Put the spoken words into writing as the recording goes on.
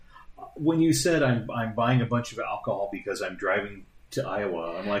when you said I'm buying a bunch of alcohol because I'm driving to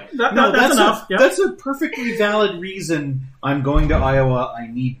Iowa, I'm like, that's enough. Yep. That's a perfectly valid reason. I'm going to Iowa. I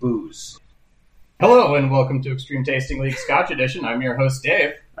need booze. Hello and welcome to Extreme Tasting League Scotch Edition. I'm your host,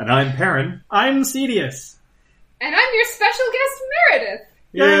 Dave. And I'm Perrin. I'm Cedius. And I'm your special guest, Meredith.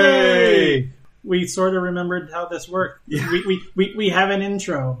 Yay! We sort of remembered how this worked. Yeah. We have an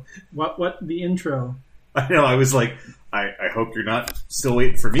intro. What the intro? I know. I was like, I hope you're not still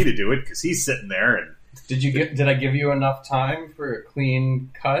waiting for me to do it because he's sitting there. And Did I give you enough time for a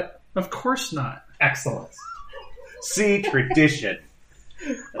clean cut? Of course not. Excellent. see, tradition.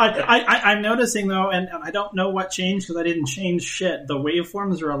 I'm noticing though, and I don't know what changed because I didn't change shit. The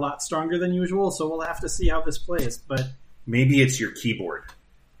waveforms are a lot stronger than usual, so we'll have to see how this plays. But Maybe it's your keyboard.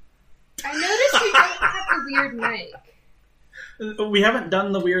 I noticed you don't have a weird mic. we haven't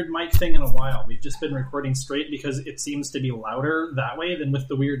done the weird mic thing in a while. We've just been recording straight because it seems to be louder that way than with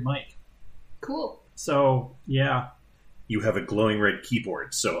the weird mic. Cool. So yeah. You have a glowing red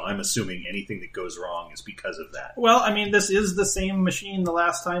keyboard, so I'm assuming anything that goes wrong is because of that. Well, I mean, this is the same machine the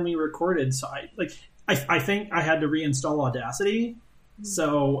last time we recorded, so I think I had to reinstall Audacity,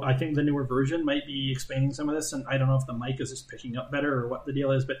 so I think the newer version might be explaining some of this, and I don't know if the mic is just picking up better or what the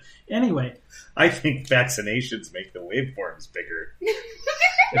deal is, but anyway. I think vaccinations make the waveforms bigger.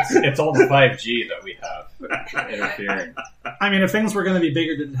 It's all the 5G that we have interfering. I mean, if things were going to be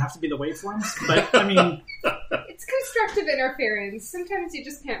bigger, did it have to be the waveforms? But, I mean... It's constructive interference. Sometimes you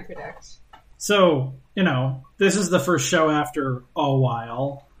just can't predict. So, this is the first show after a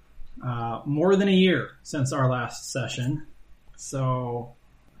while. More than a year since our last session. So,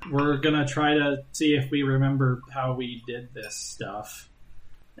 we're going to try to see if we remember how we did this stuff.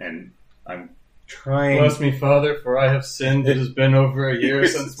 And I'm trying... Bless me, Father, for I have sinned. It has been over a year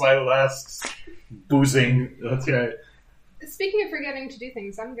since my last boozing. That's right. Speaking of forgetting to do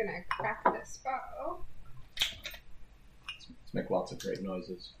things, I'm going to crack this bottle. Let's make lots of great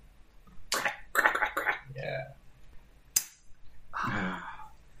noises. Crack, crack, crack, crack. Yeah.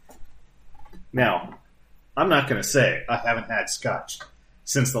 Now, I'm not going to say I haven't had scotch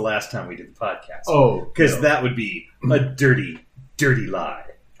since the last time we did the podcast. Oh. Because that would be a dirty, dirty lie.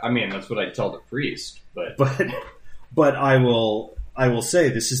 I mean, that's what I'd tell the priest, but I will say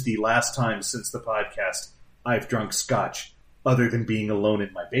this is the last time since the podcast I've drunk scotch other than being alone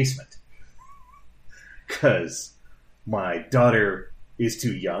in my basement. Because my daughter is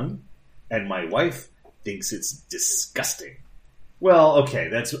too young, and my wife thinks it's disgusting. Well, okay,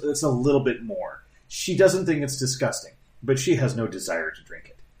 that's a little bit more. She doesn't think it's disgusting, but she has no desire to drink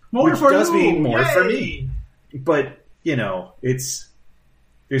it. More which for does you! mean more Yay! for me. But,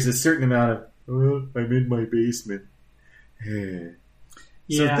 there's a certain amount of, I'm in my basement.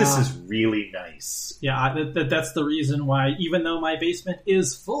 So this is really nice. Yeah, that's the reason why, even though my basement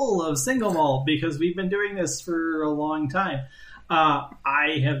is full of single malt, because we've been doing this for a long time,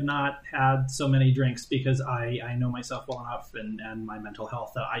 I have not had so many drinks because I know myself well enough and my mental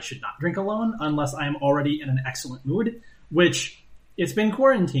health that I should not drink alone unless I'm already in an excellent mood, which it's been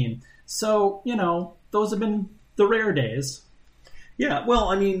quarantine. So, those have been the rare days. Yeah, well,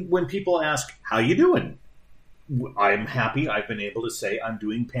 I mean, when people ask, how you doing? I'm happy. I've been able to say I'm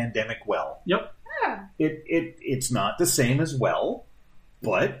doing pandemic well. Yep. Yeah. It's not the same as well,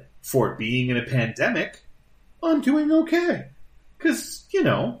 but for being in a pandemic, I'm doing okay. Because,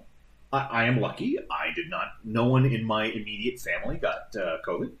 I am lucky. No one in my immediate family got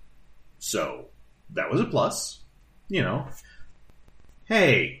COVID. So, that was a plus.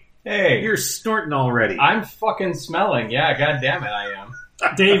 Hey, you're snorting already. I'm fucking smelling. Yeah, goddammit, I am.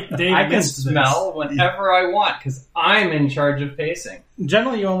 Dave I can missed smell whenever I want because I'm in charge of pacing. this.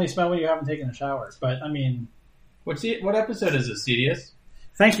 Generally, you only smell when you haven't taken a shower, but I mean... What episode is this, Cedius?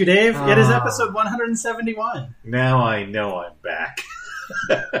 Thank you, Dave. It is episode 171. Now I know I'm back.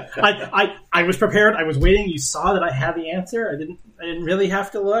 I was prepared. I was waiting. You saw that I had the answer. I didn't really have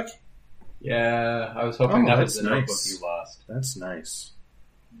to look. Yeah, I was hoping that was the notebook nice. you lost. That's nice.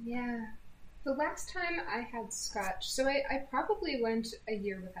 Yeah. The last time I had scotch, so I probably went a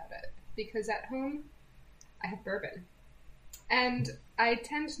year without it, because at home I have bourbon. And I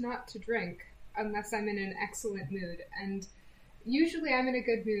tend not to drink unless I'm in an excellent mood, and usually I'm in a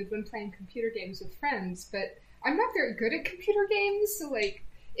good mood when playing computer games with friends, but I'm not very good at computer games, so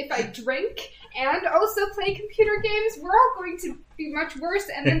if I drink and also play computer games, we're all going to be much worse,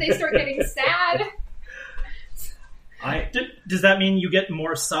 and then they start getting sad. Does that mean you get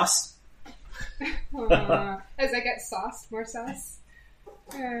more sus? As I get sauced, more sauce.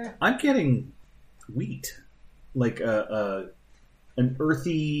 I'm getting wheat, like an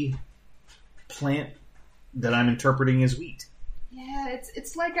earthy plant that I'm interpreting as wheat. Yeah,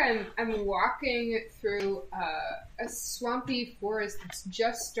 it's like I'm walking through a swampy forest that's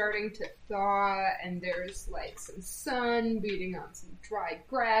just starting to thaw, and there's like some sun beating on some dry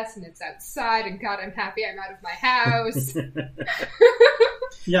grass, and it's outside, and God, I'm happy I'm out of my house.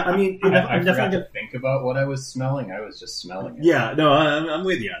 Yeah, I mean, I'm I forgot definitely to think about what I was smelling. I was just smelling it. Yeah, no, I'm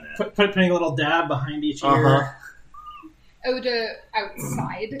with you on that. putting a little dab behind each ear. Uh-huh. Oda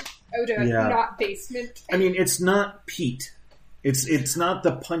outside. Oda Yeah. not basement. I mean, it's not peat. It's not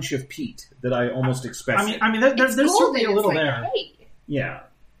the punch of peat that I almost expected. I mean, there's It's certainly a golden, little it's like, there. Hey.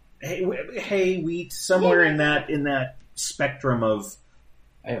 Yeah, hay, wheat, somewhere in that spectrum of.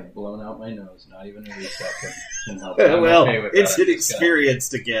 I have blown out my nose. Not even a reset can help. Well, I'm okay with it's that. an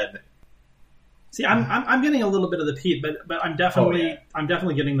experience again. See, I'm getting a little bit of the peat, but I'm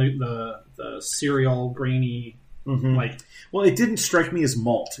definitely getting the cereal grainy Mhm. like. Well, it didn't strike me as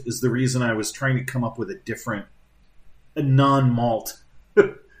malt. Is the reason I was trying to come up with a non-malt,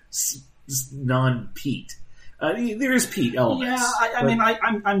 non-peat. There is peat elements. Yeah, I mean,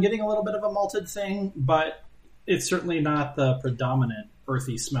 I'm getting a little bit of a malted thing, but it's certainly not the predominant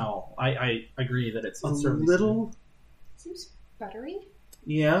earthy smell. I agree that it's a certainly little. Seems buttery.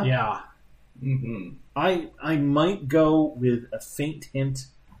 Yeah. Yeah, Mm-hmm. I might go with a faint hint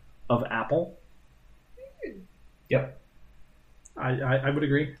of apple. Yep. I would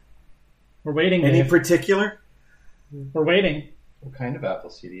agree. We're waiting. Any Dave. particular? We're waiting. What kind of apple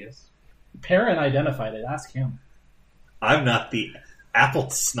seed is? Perrin identified it. Ask him. I'm not the apple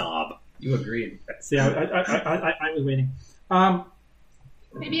snob. You agreed. See, I was waiting.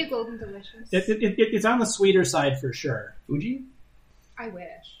 Maybe a golden delicious. It's on the sweeter side for sure. Fuji? I wish.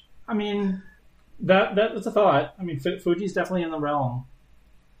 I mean, that's a thought. I mean, Fuji's definitely in the realm.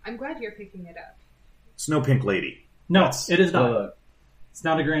 I'm glad you're picking it up. Snow Pink Lady. No, it is not. The It's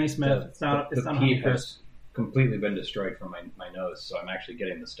not a Granny Smith. It's not. It's the not peat Honeycrisp. has completely been destroyed from my nose, so I'm actually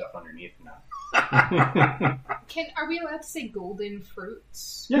getting the stuff underneath now. Are we allowed to say golden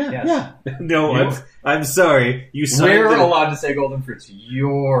fruits? Yeah, Yes. yeah. No, You- I'm sorry. You signed We're the, allowed to say golden fruits.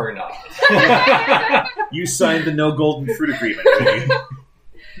 You're not. you signed the no golden fruit agreement. Didn't you?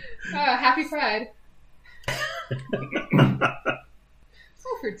 Happy Pride.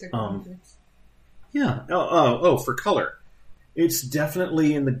 All fruits are golden fruits. Yeah. Oh, for color. It's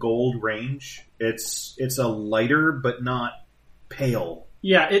definitely in the gold range. It's a lighter but not pale.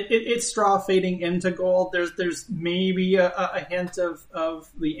 Yeah, it's straw fading into gold. There's maybe a hint of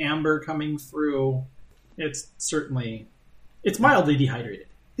the amber coming through. It's mildly dehydrated.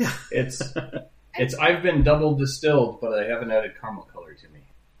 It's I've been double distilled, but I haven't added caramel color to me.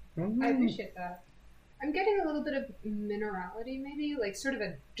 I appreciate that. I'm getting a little bit of minerality, maybe, like sort of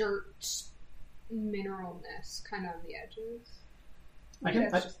a dirt mineralness kind of on the edges. I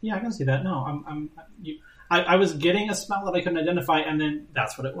Maybe can see that. No, I was getting a smell that I couldn't identify, and then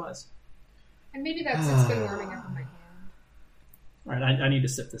that's what it was. And maybe that's it's been warming up in my hand. All right, I need to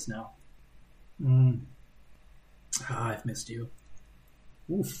sip this now. I've missed you.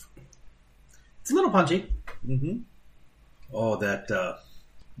 Oof. It's a little punchy. Mm-hmm. Oh, that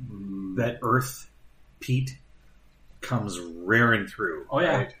earth peat comes raring through. Oh,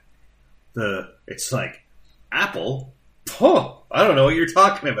 yeah. Right? It's like apple. Oh, I don't know what you're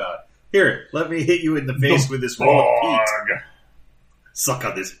talking about. Here, let me hit you in the face with this raw peat. Suck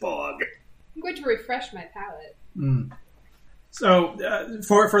on this bog. I'm going to refresh my palate. So,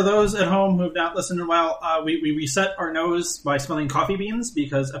 for those at home who have not listened in a while, we reset our nose by smelling coffee beans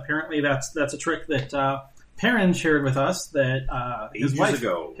because apparently that's a trick that Perrin shared with us that his Ages wife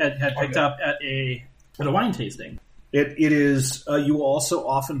ago. had picked up at a wine tasting. It is. You will also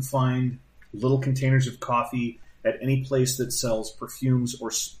often find little containers of coffee at any place that sells perfumes or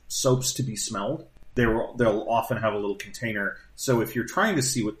soaps to be smelled. They'll often have a little container. So if you're trying to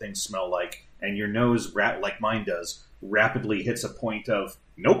see what things smell like, and your nose, like mine does, rapidly hits a point of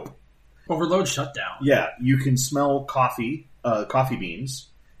nope. Overload shutdown. Yeah, you can smell coffee beans,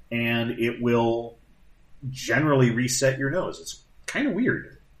 and it will generally reset your nose. It's kind of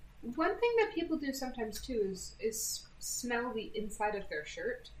weird. One thing that people do sometimes too is smell the inside of their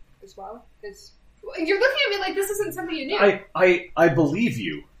shirt as well. You're looking at me like this isn't something you knew. I believe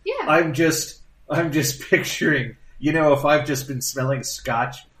you. Yeah. I'm just picturing, if I've just been smelling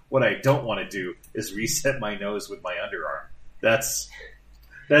scotch, what I don't want to do is reset my nose with my underarm. That's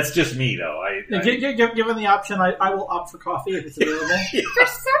just me, though. Given the option, I will opt for coffee if it's available. For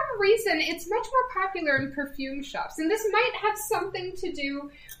some reason, it's much more popular in perfume shops, and this might have something to do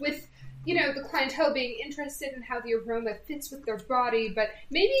with the clientele being interested in how the aroma fits with their body, but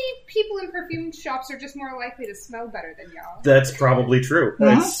maybe people in perfume shops are just more likely to smell better than y'all. That's probably true.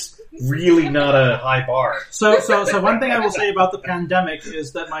 It's really not a high bar. So one thing I will say about the pandemic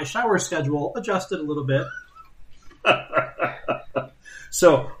is that my shower schedule adjusted a little bit.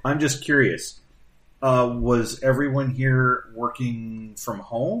 So I'm just curious. Was everyone here working from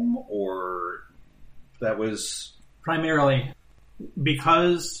home, or that was... Primarily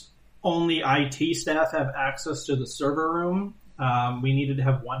because only IT staff have access to the server room. We needed to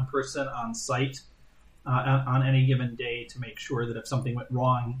have one person on site on any given day to make sure that if something went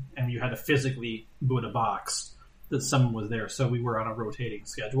wrong and you had to physically boot a box, that someone was there. So we were on a rotating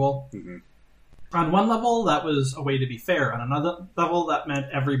schedule. Mm-hmm. On one level, that was a way to be fair. On another level, that meant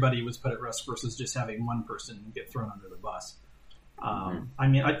everybody was put at risk versus just having one person get thrown under the bus. I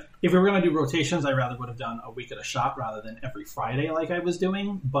mean, if we were going to do rotations, I rather would have done a week at a shop rather than every Friday like I was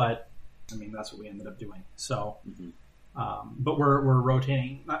doing. But I mean, that's what we ended up doing. So, but we're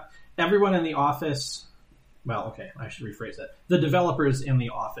rotating. Everyone in the office. Well, okay, I should rephrase that. The developers in the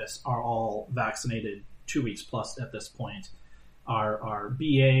office are all vaccinated 2 weeks plus at this point. Our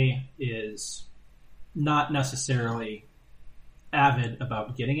BA is not necessarily avid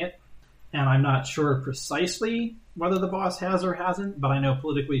about getting it, and I'm not sure precisely whether the boss has or hasn't, but I know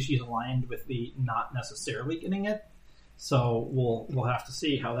politically she's aligned with the not necessarily getting it. So we'll have to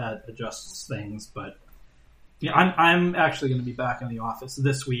see how that adjusts things. But yeah, I'm actually going to be back in the office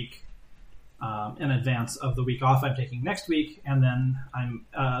this week in advance of the week off I'm taking next week, and then I'm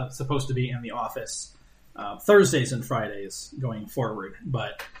supposed to be in the office Thursdays and Fridays going forward.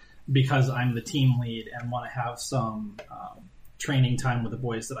 But because I'm the team lead and want to have some training time with the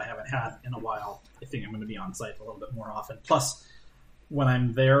boys that I haven't had in a while, I think I'm going to be on site a little bit more often. Plus, when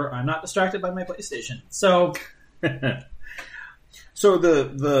I'm there, I'm not distracted by my PlayStation. So,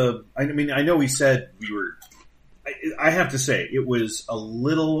 so I mean, I know we said we were. I have to say, it was a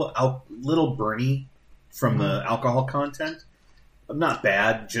little burny from the alcohol content. Not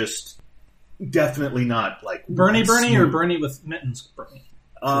bad, just definitely not like Bernie smooth. or Bernie with mittens Bernie?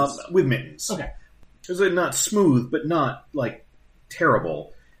 With mittens. Okay. It was not smooth, but not like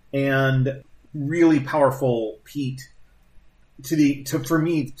terrible, and really powerful peat to the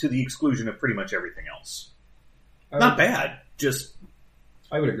exclusion of pretty much everything else. Not bad, just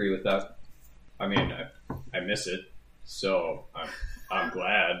I would agree with that. I mean, I miss it, so I'm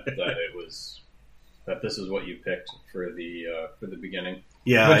glad that this is what you picked for the beginning.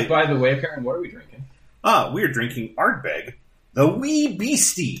 Yeah. Which, by the way, Perrin, what are we drinking? We are drinking Ardbeg, the Wee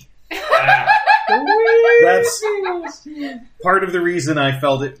Beastie. The That's part of the reason I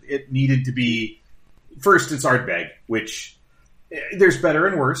felt it needed to be. First, it's Ardbeg, which there's better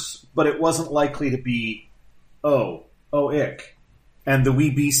and worse, but it wasn't likely to be ick. And the Wee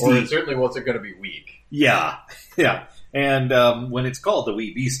Beastie, or it certainly wasn't going to be weak. Yeah. And when it's called the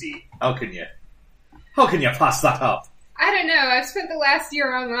Wee Beastie, how can you pass that up? I don't know. I've spent the last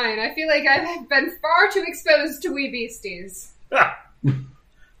year online. I feel like I've been far too exposed to wee beasties.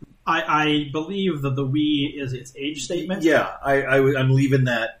 I believe that the "we" is its age statement. Yeah, I'm leaving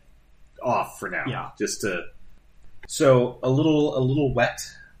that off for now. Yeah, so a little wet.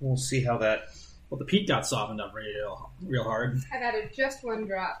 We'll see how that. Well, the peat got softened up real hard. I've added just one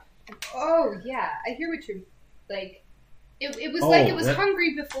drop. Oh yeah, I hear what you're like. It was like it was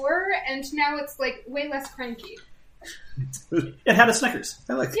hungry before, and now it's like way less cranky. It had a Snickers.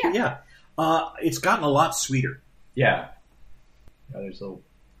 I like it. Yeah. It's gotten a lot sweeter. Yeah. There's a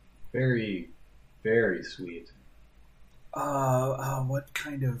very, very sweet. What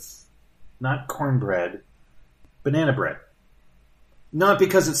kind of? Not cornbread, banana bread. Not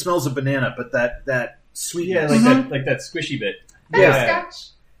because it smells of banana, but that sweetness. Yeah, like that squishy bit. Butterscotch.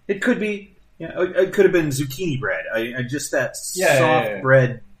 It could be. Yeah, it could have been zucchini bread. I just that soft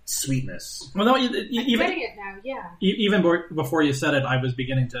bread sweetness. Well, no, I'm getting it now. Yeah. Even before you said it, I was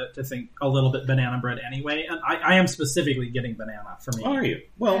beginning to think a little bit banana bread anyway, and I am specifically getting banana for me. Oh, are you?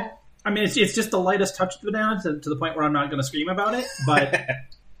 Well, yeah. I mean, it's just the lightest touch of banana to the point where I'm not going to scream about it, but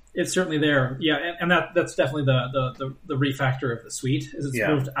it's certainly there. Yeah, and that's definitely the refactor of the sweet, is it's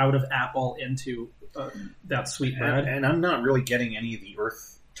moved out of apple into that sweet bread. And I'm not really getting any of the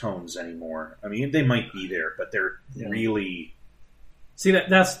earth tones anymore. I mean, they might be there, but they're really... See,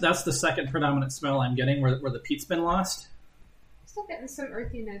 that's the second predominant smell I'm getting, where the peat's been lost. I'm still getting some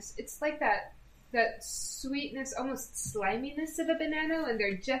earthiness. It's like that sweetness, almost sliminess of a banana, and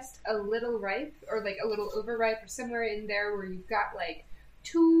they're just a little ripe, or like a little overripe, or somewhere in there where you've got like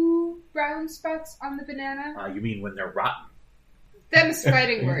 2 brown spots on the banana. You mean when they're rotten? Them's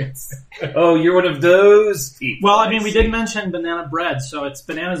fighting words. Oh, you're one of those people. Well, I mean, we did mention banana bread, so it's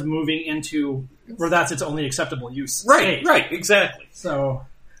bananas moving into where that's its only acceptable use. Right, state. right, exactly. So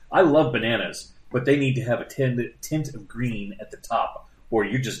I love bananas, but they need to have a tint of green at the top, or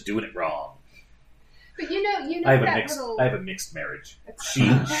you're just doing it wrong. But you know I have that a mixed. little. I have a mixed marriage.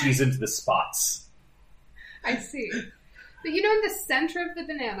 She's into the spots. I see. But you know, in the center of the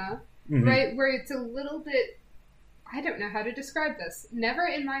banana, Mhm. right, where it's a little bit. I don't know how to describe this. Never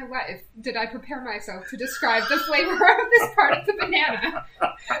in my life did I prepare myself to describe the flavor of this part of the banana.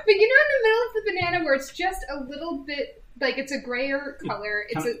 But you know, in the middle of the banana, where it's just a little bit like it's a grayer color,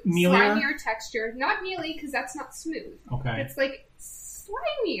 it's a Mealier? slimier texture. Not mealy, because that's not smooth. okay, It's like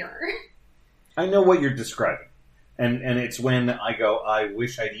slimier. I know what you're describing, and it's when I go, I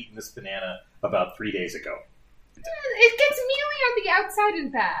wish I'd eaten this banana about 3 days ago. It gets mealy on the outside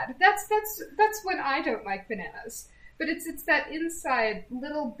and bad. That's when I don't like bananas. But it's that inside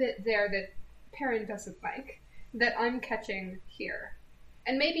little bit there that Perrin doesn't like that I'm catching here.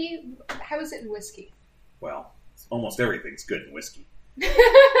 And maybe how is it in whiskey? Well, almost everything's good in whiskey.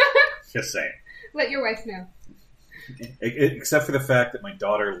 Just saying. Let your wife know. Except for the fact that my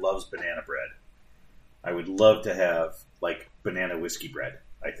daughter loves banana bread. I would love to have, like, banana whiskey bread.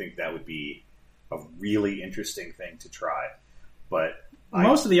 I think that would be a really interesting thing to try. But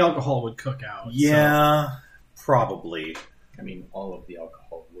most of the alcohol would cook out. yeah, probably. I mean, all of the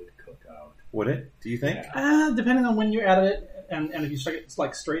alcohol would cook out. Would it? Do you think? Yeah. So, depending on when you added it, and if you stuck it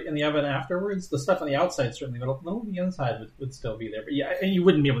like straight in the oven afterwards, the stuff on the outside certainly, but a little on the inside would still be there. But yeah, and you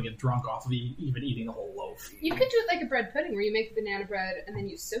wouldn't be able to get drunk off of even eating the whole loaf. You could do it like a bread pudding where you make the banana bread and then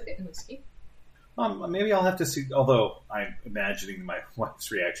you soak it in whiskey. Maybe I'll have to see. Although I'm imagining my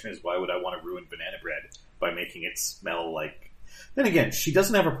wife's reaction is, why would I want to ruin banana bread by making it smell like? Then again, she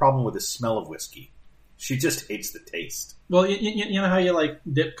doesn't have a problem with the smell of whiskey. She just hates the taste. Well, you know how you like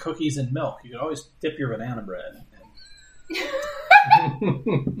dip cookies in milk? You could always dip your banana bread.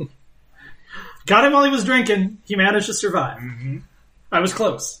 Got him while he was drinking. He managed to survive. Mm-hmm. I was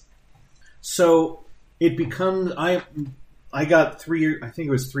close. So it becomes I got 3. I think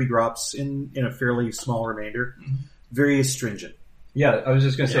it was 3 drops in a fairly small remainder. Very astringent. Yeah, I was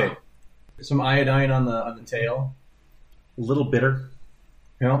just gonna Yeah. say some iodine on the tail. A little bitter.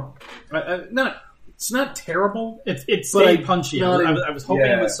 You know, It's not terrible. It But stayed punchy. not I was hoping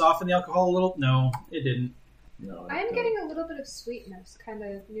yeah. it would soften the alcohol a little. No, it didn't. no, I'm getting a little bit of sweetness kind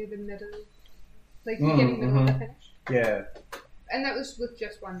of near the middle. Like the beginning, middle, mhm. and the finish. yeah. And that was with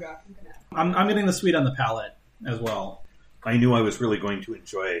just one drop of banana. I'm getting the sweet on the palate as well. I knew I was really going to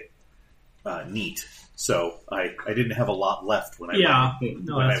enjoy neat, so I didn't have a lot left when I Yeah, went,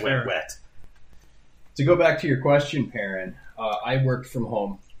 no, when that's I went fair. wet. To go back to your question, Perrin, I worked from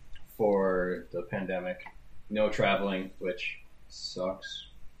home for the pandemic. No traveling, which sucks.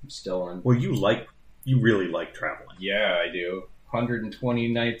 I'm still on. Well, you really like traveling. Yeah, I do. 120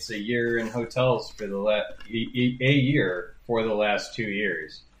 nights a year in hotels for a year for the last 2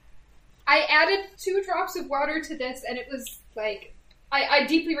 years. I added 2 drops of water to this, and it was like I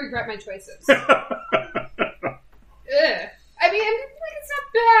deeply regret my choices. Ugh. I mean, it's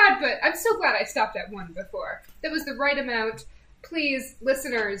not bad, but I'm so glad I stopped at 1 before. That was the right amount. Please,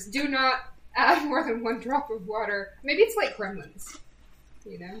 listeners, do not add more than 1 drop of water. Maybe it's like gremlins,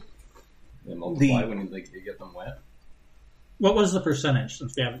 you know? They multiply when you get them wet. What was the percentage,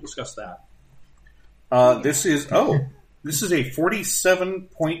 since we haven't discussed that? This is a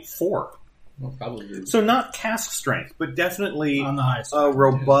 47.4. Well, probably. So not cask strength, but definitely On the high side. a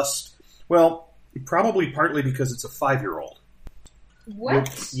robust. Well, probably partly because it's a 5-year-old.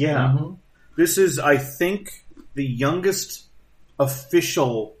 What? Yeah. Mhm. This is, I think, the youngest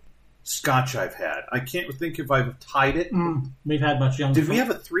official Scotch I've had. I can't think if I've tied it. We've had much younger. Did we have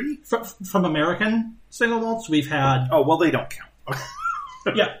a 3? From American single malts? We've had Oh, well, they don't count.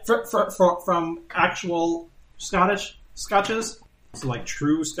 yeah from actual Scotches. So like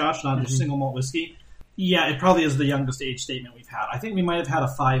true Scotch, not just single malt whiskey. Yeah, it probably is the youngest age statement we've had. I think we might have had a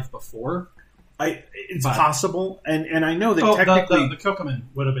 5 before. It's But- possible, and I know that technically, the Kokoman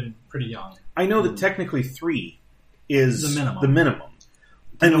would have been pretty young. I know that technically 3 is The minimum. the minimum.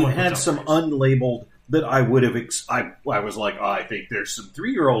 And No we one had was some outraged. unlabeled that I would have. I was like, oh, I think there's some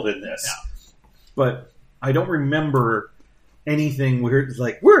 3-year-old in this, but I don't remember anything where it's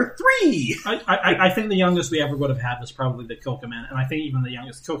like we're 3. I think the youngest we ever would have had was probably the Kokoman, and I think even the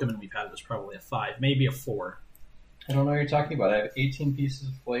youngest Kokoman we've had was probably a 5, maybe a 4. I don't know what you're talking about. I have 18 pieces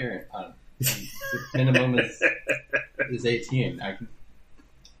of flair on. The minimum is 18. I can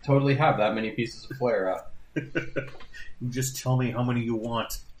totally have that many pieces of flair out. You just tell me how many you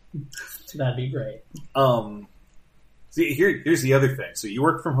want. That'd be great. See, here's the other thing. So you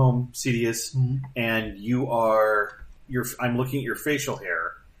work from home, Cedius, and I'm looking at your facial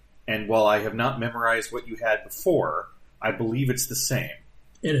hair, and while I have not memorized what you had before, I believe it's the same.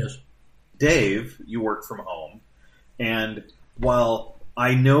 It is. Dave, you work from home, and while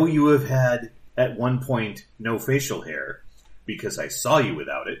I know you have had at one point no facial hair, because I saw you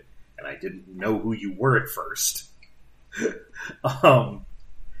without it, and I didn't know who you were at first,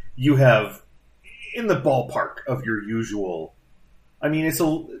 you have in the ballpark of your usual. I mean, it's a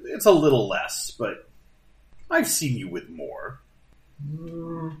little less, but I've seen you with more.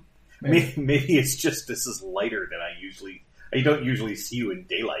 Maybe it's just this is lighter than I don't usually see you in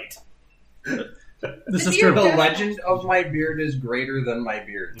daylight. This is true. The legend of my beard is greater than my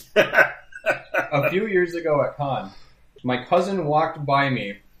beard. A few years ago at Con, my cousin walked by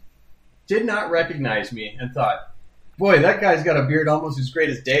me, did not recognize me, and thought, boy, that guy's got a beard almost as great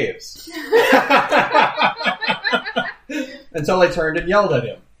as Dave's. Until I turned and yelled at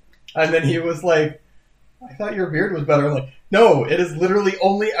him. And then he was like, I thought your beard was better. I'm like, no, it has literally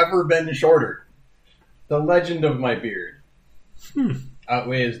only ever been shorter. The legend of my beard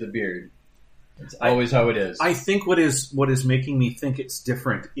outweighs the beard. It's always how it is. I think what is making me think it's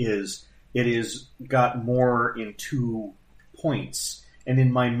different is it is got more in 2 points. And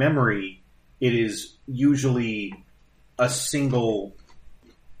in my memory, it is usually a single...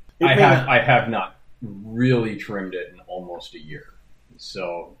 I have not really trimmed it in almost a year.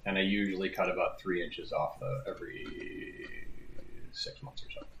 So, and I usually cut about 3 inches off every 6 months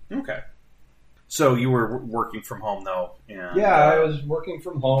or so. Okay. So you were working from home, though? And, yeah, I was working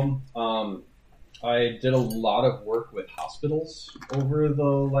from home. I did a lot of work with hospitals over the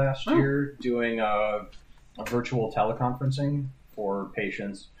last year, doing a virtual teleconferencing for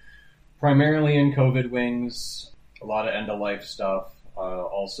patients, primarily in COVID wings, a lot of end-of-life stuff,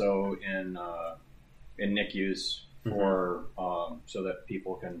 also in NICUs for so that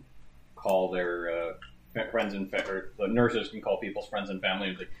people can call their friends and or the nurses can call people's friends and family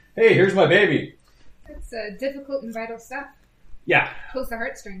and be like, "Hey, here's my baby." It's difficult and vital stuff. Yeah, pulls the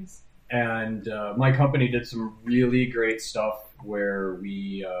heartstrings. And my company did some really great stuff where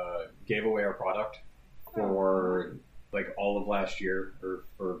we gave away our product for like all of last year, or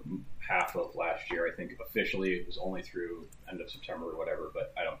for half of last year. I think officially it was only through end of September or whatever,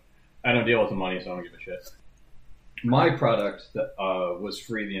 but I don't deal with the money, so I don't give a shit. My product that was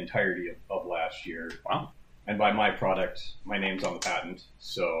free the entirety of last year. Wow. And by my product, my name's on the patent,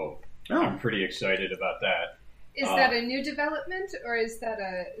 so I'm pretty excited about that. Is that a new development, or is that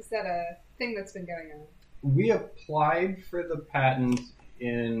a thing that's been going on? We applied for the patent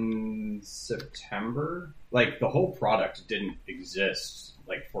in September. Like, the whole product didn't exist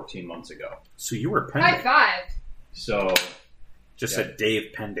like 14 months ago. So you were pending. High five. So just said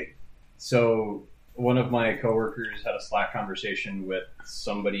Dave pending. So one of my coworkers had a Slack conversation with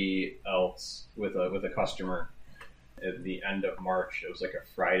somebody else, with a customer at the end of March. It was like a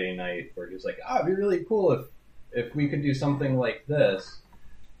Friday night where he was like, it'd be really cool if we could do something like this.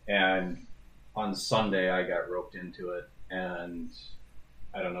 And on Sunday I got roped into it, and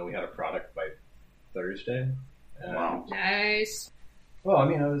I don't know, we had a product by Thursday. Wow. Nice. Well, I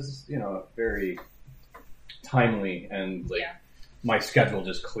mean, it was, very timely, and my schedule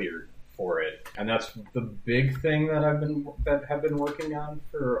just cleared for it. And that's the big thing that have been working on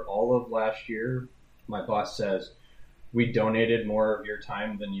for all of last year. My boss says, we donated more of your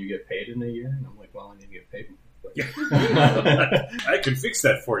time than you get paid in a year. And I'm like, well, I need to get paid more. I can fix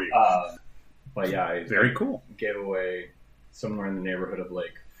that for you. But yeah, I very cool. Gave away somewhere in the neighborhood of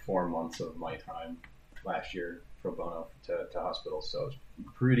like 4 months of my time last year pro bono to hospitals. So it's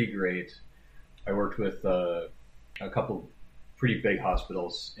pretty great. I worked with a couple pretty big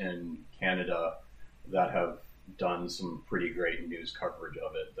hospitals in Canada that have done some pretty great news coverage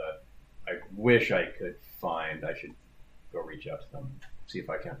of it that I wish I could find. I should go reach out to them, see if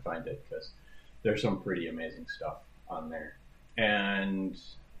I can't find it, because there's some pretty amazing stuff on there. And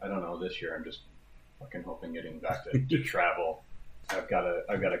I don't know, this year I'm just fucking hoping getting back to travel. I've got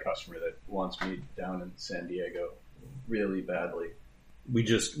a customer that wants me down in San Diego really badly. We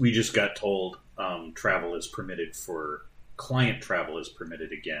just got told travel is permitted client travel is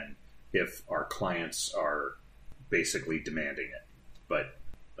permitted again if our clients are basically demanding it. But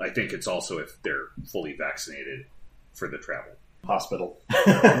I think it's also if they're fully vaccinated for the travel. Hospital.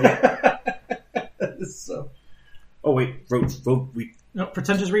 So. Oh wait, vote. No,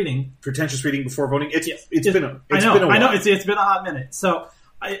 pretentious reading before voting. It's been a while. It's been a hot minute. So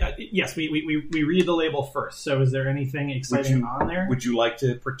yes, we read the label first. So is there anything exciting on there? Would you like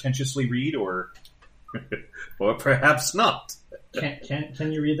to pretentiously read, or perhaps not?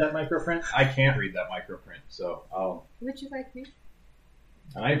 Can you read that microprint? I can't read that microprint, so Would you like me?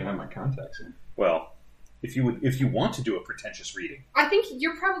 I even have my contacts in. Well, if you want to do a pretentious reading, I think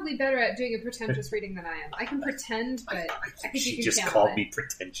you're probably better at doing a pretentious reading than I am. I can pretend, but I think she you can just channel called it. me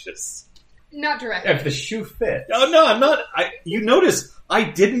pretentious. Not directly. If the shoe fits. Oh no, I'm not. You notice I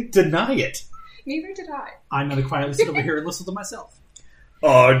didn't deny it. Neither did I. I'm going to quietly sit over here and listen to myself.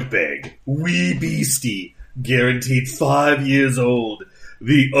 Ardbeg, wee beastie, guaranteed 5 years old,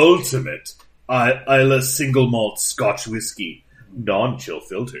 the ultimate Isla single malt Scotch whiskey, non-chill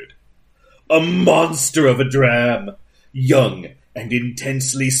filtered. A monster of a dram, young and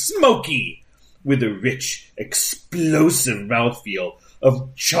intensely smoky, with a rich, explosive mouthfeel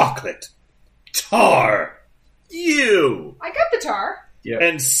of chocolate, tar, I got the tar.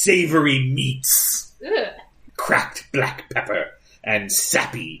 and savory meats, Ugh. cracked black pepper, and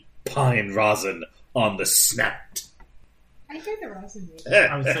sappy pine rosin on the snout. I hear the rosin.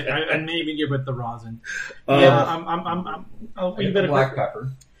 I was like, I maybe give it the rosin. Um, I'll We give have it the a black quick.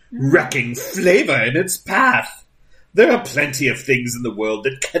 pepper. wrecking flavor in its path. There are plenty of things in the world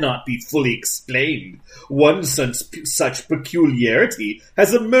that cannot be fully explained. One such peculiarity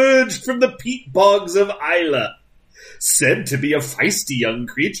has emerged from the peat bogs of Isla. Said to be a feisty young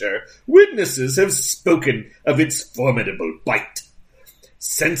creature, witnesses have spoken of its formidable bite.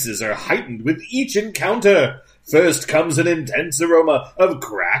 Senses are heightened with each encounter. First comes an intense aroma of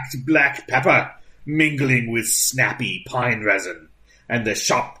cracked black pepper, mingling with snappy pine resin, and the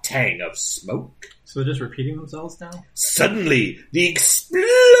sharp tang of smoke. So they're just repeating themselves now? Suddenly, the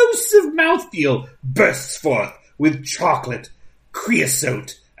explosive mouthfeel bursts forth with chocolate,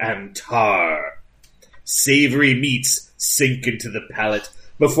 creosote, and tar. Savory meats sink into the palate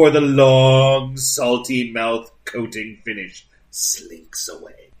before the long, salty mouth coating finish slinks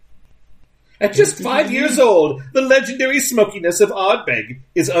away. At just 5 years old, the legendary smokiness of Ardbeg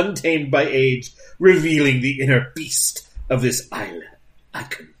is untamed by age, revealing the inner beast of this island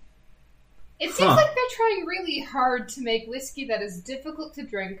icon. It seems Huh. like they're trying really hard to make whiskey that is difficult to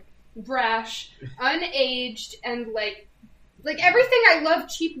drink, brash, unaged, and like everything I love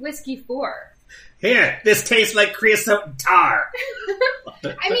cheap whiskey for. Here, this tastes like creosote and tar.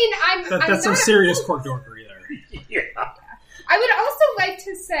 I mean, I'm That's some not serious cork dorkery there. Yeah. I would also like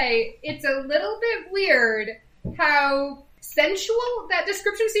to say it's a little bit weird how sensual that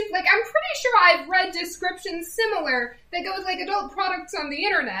description seems. Like, I'm pretty sure I've read descriptions similar that go with like adult products on the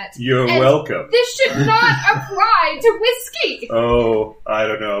internet. You're And welcome. This should not apply to whiskey. Oh, I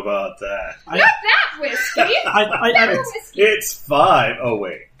don't know about that. Not that whiskey. That whiskey. It's fine. Oh,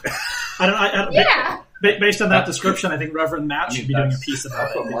 wait. I don't. Yeah. Based on that description, I think Reverend Matt should be doing a piece about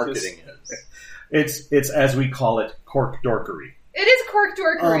That's it. what because- marketing is. It's as we call it, cork dorkery. It is cork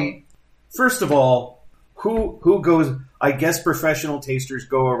dorkery. First of all, who goes... I guess professional tasters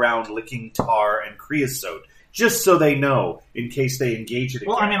go around licking tar and creosote, just so they know, in case they engage it again.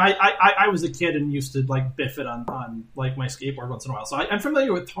 Well, I mean, I was a kid and used to like biff it on like my skateboard once in a while, so I'm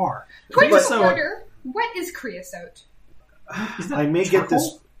familiar with tar. Quick Creosote- order. What is creosote? I may get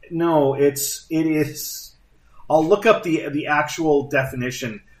this... No, it is... I'll look up the actual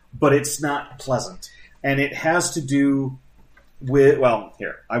definition, but it's not pleasant. And it has to do with... Well,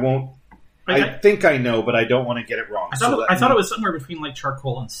 here, I won't... I think I know, but I don't want to get it wrong. I thought it was somewhere between like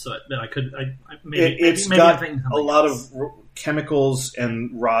charcoal and soot that I could. It's maybe got I'm thinking a something lot else. of chemicals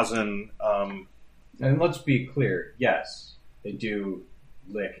and rosin. And let's be clear, yes, they do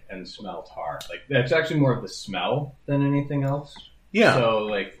lick and smell tar. Like, that's actually more of the smell than anything else. Yeah. So,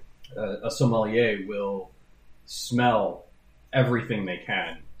 like, a sommelier will smell everything they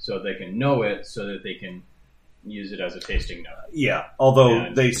can so they can know it, so that they can use it as a tasting note. Yeah, although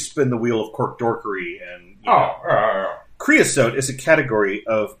And- they spin the wheel of cork dorkery and... Oh, Creosote is a category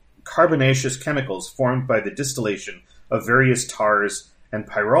of carbonaceous chemicals formed by the distillation of various tars and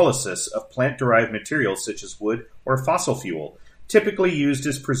pyrolysis of plant-derived materials such as wood or fossil fuel, typically used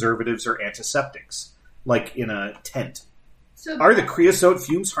as preservatives or antiseptics, like in a tent. So Are the creosote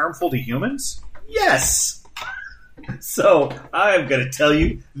fumes harmful to humans? Yes! So, I'm going to tell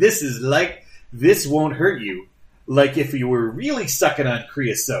you, this won't hurt you, like if you were really sucking on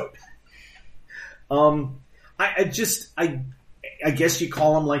creosote. I guess you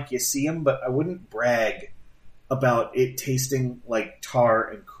call them like you see them, but I wouldn't brag about it tasting like tar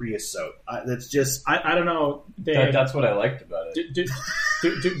and creosote. That's just... I don't know, Dave. that's what I liked about it.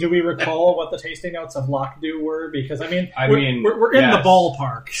 Do we recall what the tasting notes of Lockdew were? Because we're in yes. the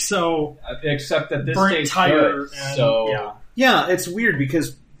ballpark, so Except that this burnt tastes tire. good, And, so... yeah. Yeah, it's weird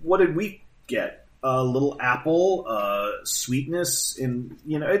because what did we get? A little apple, sweetness, and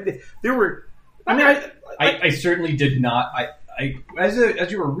there were. I mean, I certainly did not. I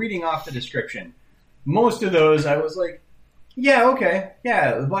As you were reading off the description, most of those I was like, yeah, okay,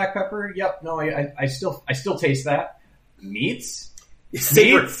 yeah, the black pepper, yep, no, I still taste that. Meats?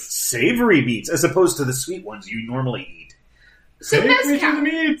 Savory meats, as opposed to the sweet ones you normally eat. So Take me to mezcal. the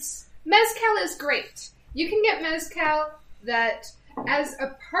meats. Mezcal is great. You can get mezcal that, as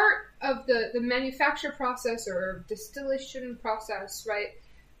a part of the manufacture process or distillation process, right?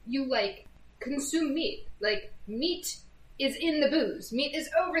 You like consume meat. Like meat is in the booze. Meat is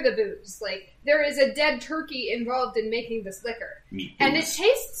over the booze. Like there is a dead turkey involved in making this liquor, and it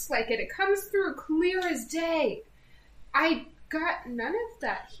tastes like it. It comes through clear as day. I got none of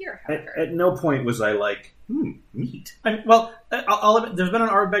that here, however. At no point was I like, meat. Well, I'll admit, there's been an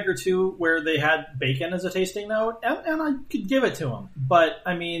Ardbeg or two where they had bacon as a tasting note, and I could give it to them. But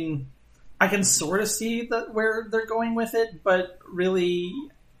I mean, I can sort of see where they're going with it, but really,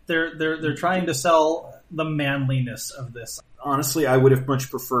 they're trying to sell the manliness of this. Honestly, I would have much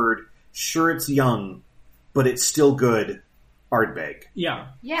preferred. Sure, it's young, but it's still good. Ardbeg. Yeah,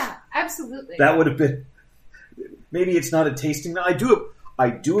 Absolutely. That would have been. Maybe it's not a tasting note. I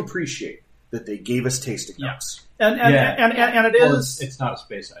do appreciate that they gave us tasting notes. And it is. It's not a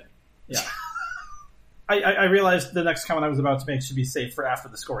space item. Yeah. I realized the next comment I was about to make should be saved for after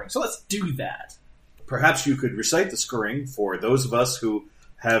the scoring. So let's do that. Perhaps you could recite the scoring for those of us who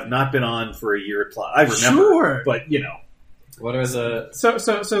have not been on for a year. I remember, Sure. But What are the...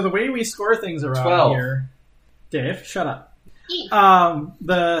 So the way we score things around 12. here, Dave, shut up. Eat.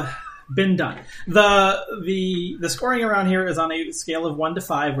 Been done. The scoring around here is on a scale of 1 to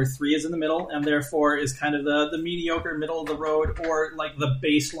 5, where 3 is in the middle, and therefore is kind of the mediocre middle of the road, or like the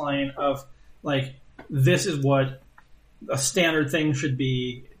baseline of like this is what a standard thing should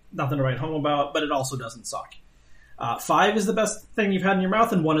be. Nothing to write home about, but it also doesn't suck. 5 is the best thing you've had in your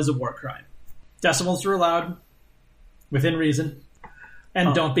mouth, and 1 is a war crime. Decimals are allowed within reason,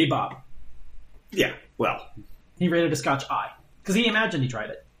 and don't be Bob. Yeah, well, He rated a Scotch I because he imagined he tried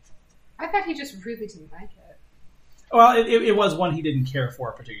it. I thought he just really didn't like it. Well, it was one he didn't care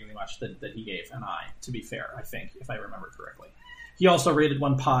for particularly much that he gave an I, to be fair, I think, if I remember correctly. He also rated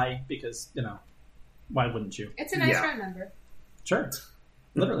one pie because, why wouldn't you? It's a nice Yeah. round number. Sure.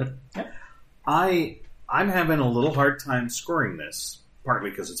 Literally. Yeah. I'm having a little hard time scoring this, partly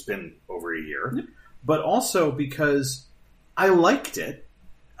because it's been over a year, but also because I liked it.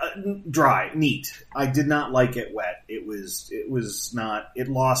 Dry, neat. I did not like it wet. It was not. It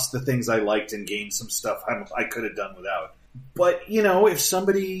lost the things I liked and gained some stuff I could have done without. But if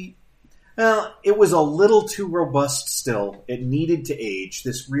somebody, it was a little too robust. Still, it needed to age.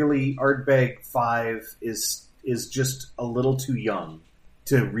 This really Ardbeg 5 is just a little too young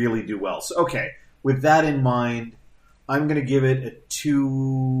to really do well. So okay, with that in mind, I'm going to give it a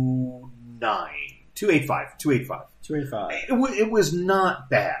 2.85. 285. It was not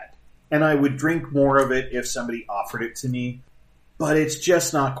bad, and I would drink more of it if somebody offered it to me, but it's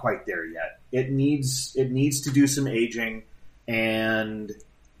just not quite there yet. It needs to do some aging, and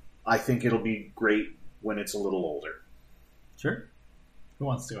I think it'll be great when it's a little older. Sure. Who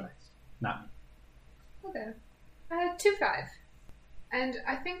wants to go next? Not me. Okay. 2.5. And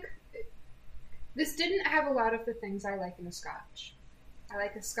I think this didn't have a lot of the things I like in a Scotch. I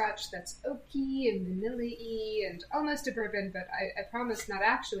like a Scotch that's oaky and vanilla-y and almost a bourbon, but I promise not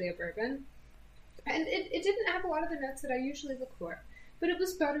actually a bourbon. And it didn't have a lot of the notes that I usually look for. But it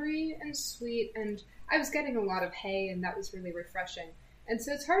was buttery and sweet, and I was getting a lot of hay, and that was really refreshing. And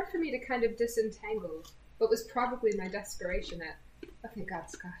so it's hard for me to kind of disentangle what was probably my desperation at, oh thank God,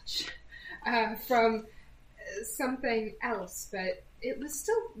 Scotch, from something else, but it was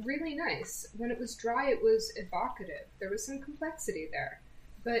still really nice. When it was dry, it was evocative. There was some complexity there.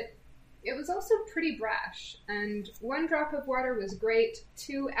 But it was also pretty brash, and 1 drop of water was great,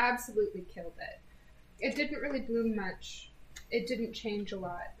 2 absolutely killed it. It didn't really bloom much. It didn't change a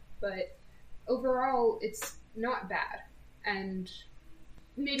lot, but overall, it's not bad. And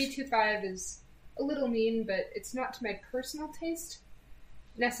maybe 2.5 is a little mean, but it's not to my personal taste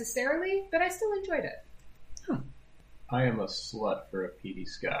necessarily, but I still enjoyed it. I am a slut for a peaty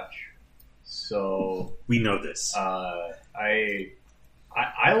Scotch, so We know this. I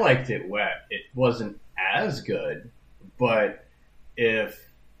liked it wet. It wasn't as good, but if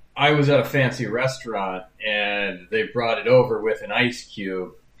I was at a fancy restaurant and they brought it over with an ice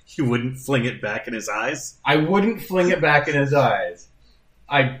cube, You wouldn't fling it back in his eyes? I wouldn't fling it back in his eyes.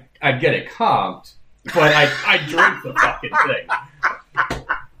 I'd get it comped, but I'd drink the fucking thing.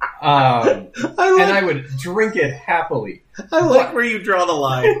 And I would drink it happily. I like where you draw the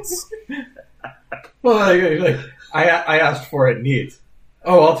lines. Well, I asked for it neat.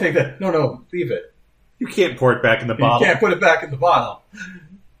 Oh, I'll take that. No, leave it. You can't pour it back in the bottle. You can't put it back in the bottle.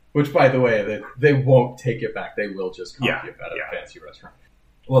 Which, by the way, they won't take it back. They will just comp you at a fancy restaurant.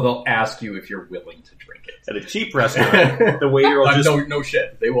 Well, they'll ask you if you're willing to drink it. At a cheap restaurant, the waiter will just... No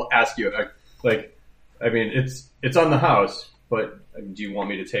shit. They will ask you. It's on the house, but do you want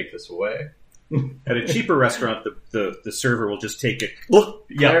me to take this away? At a cheaper restaurant, the server will just take it.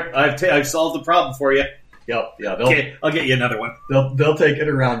 Yeah, I've solved the problem for you. Yep. Yeah. I'll get you another one. They'll take it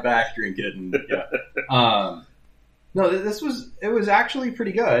around back, drink it, and No, it was actually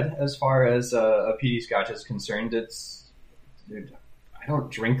pretty good as far as a PD Scotch is concerned. I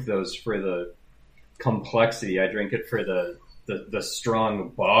don't drink those for the complexity. I drink it for the strong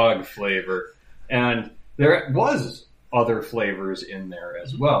bog flavor, and there was other flavors in there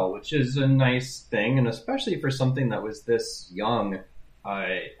as well, which is a nice thing, and especially for something that was this young.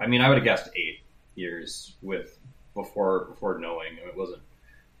 I would have guessed 8 years before knowing. It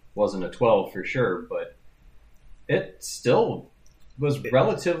wasn't a 12 for sure, but it still was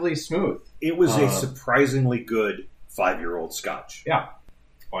relatively smooth. It was a surprisingly good 5-year-old Scotch. Yeah.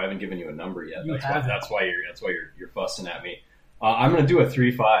 Oh, I haven't given you a number yet. That's why you're fussing at me. I'm going to do a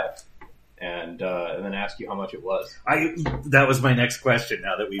 3.5. And then ask you how much it was. That was my next question.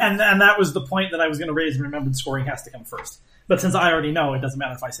 Now that we and that was the point that I was going to raise. And remembered scoring has to come first. But since I already know, it doesn't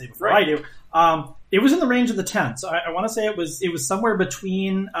matter if I say before I do. It was in the range of the 10. So I want to say it was somewhere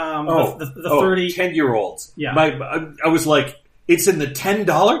between the 30 10-year-olds. Yeah, I was like, it's in the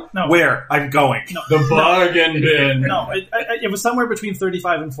 $10. No, where I'm going. No, the bargain bin. No, it was somewhere between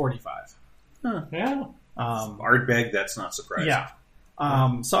 35 and 45. Huh. Yeah, Ardbeg. That's not surprising. Yeah.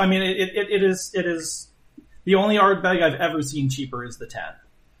 So I mean, it is the only Ardbeg I've ever seen cheaper is the 10,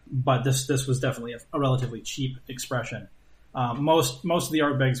 but this was definitely a relatively cheap expression. Most of the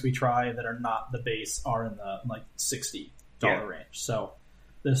Ardbegs we try that are not the base are in the $60 range. So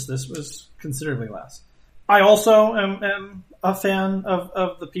this was considerably less. I also am a fan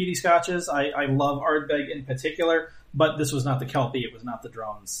of the peaty Scotches. I love Ardbeg in particular, but this was not the Kelpie. It was not the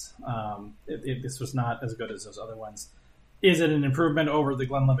Drums. This was not as good as those other ones. Is it an improvement over the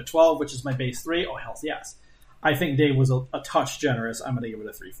Glenlivet 12, which is my base 3? Oh, hell yes. I think Dave was a touch generous. I'm going to give it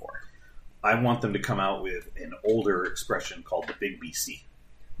a 3.4. I want them to come out with an older expression called the Big BC.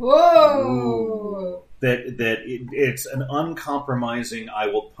 Whoa! It's an uncompromising, I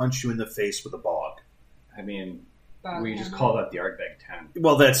will punch you in the face with a bog. I mean, we just call that the Ardbeg 10.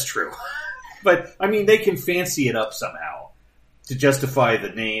 Well, that's true. But, I mean, they can fancy it up somehow to justify the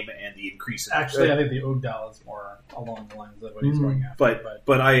name and the increase in... Actually, I think the Oakdale is more along the lines of what he's going after.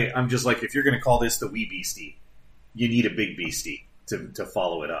 But I'm just like, if you're going to call this the Wee Beastie, you need a Big Beastie to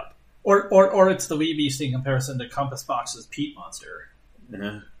follow it up. Or it's the Wee Beastie in comparison to Compass Box's Peat Monster.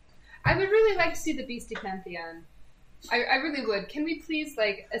 I would really like to see the Beastie Pantheon. I really would. Can we please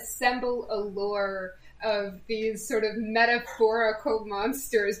assemble a lore of these sort of metaphorical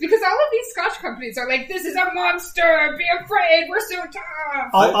monsters? Because all of these Scotch companies are like, this is a monster! Be afraid! We're so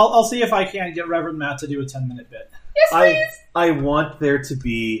tough! I'll see if I can get Reverend Matt to do a 10-minute bit. Yes, please! I want there to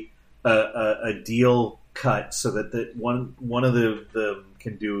be a deal cut so that one of them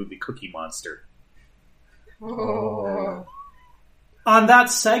can do the Cookie Monster. Oh. On that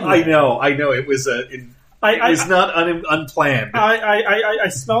segment, I know. It was not unplanned. I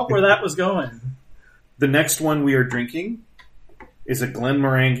smelt where that was going. The next one we are drinking is a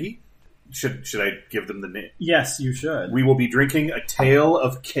Glenmorangie. Should I give them the name? Yes, you should. We will be drinking a Tale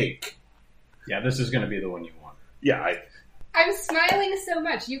of Cake. Yeah, this is going to be the one you want. Yeah, I'm smiling so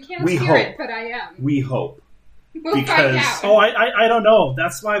much. You can't hear hope. It, but I am. We hope. We'll find out. Oh, I don't know.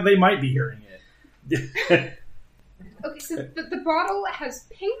 That's why they might be hearing it. Okay, so the bottle has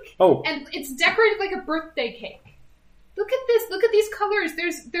pink, and it's decorated like a birthday cake. Look at this. Look at these colors.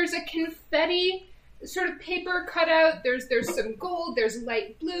 There's a confetti sort of paper cutout. There's some gold. There's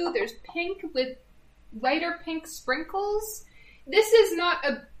light blue. There's pink with lighter pink sprinkles. This is not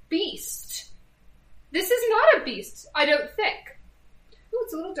a beast. This is not a beast, I don't think. Ooh,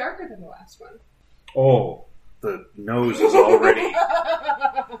 it's a little darker than the last one. Oh, the nose is already...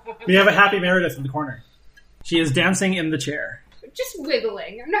 We have a happy Meredith in the corner. She is dancing in the chair. Just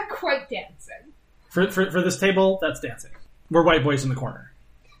wiggling. I'm not quite dancing. For this table, that's dancing. We're white boys in the corner.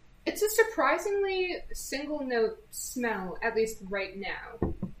 It's a surprisingly single-note smell, at least right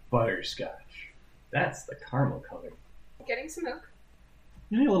now. Butterscotch. That's the caramel color. Getting some milk.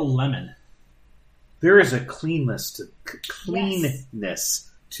 You need a little lemon. There is a cleanness to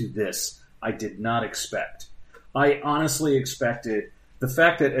this I did not expect. I honestly expected the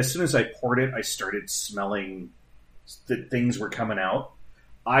fact that as soon as I poured it, I started smelling that things were coming out.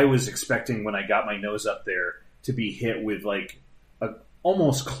 I was expecting when I got my nose up there to be hit with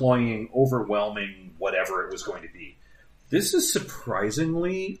almost cloying, overwhelming, whatever it was going to be. This is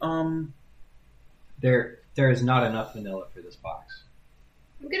surprisingly, There is not enough vanilla for this box.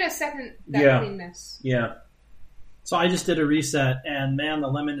 I'm gonna second that cleanness. yeah. So I just did a reset, and man, the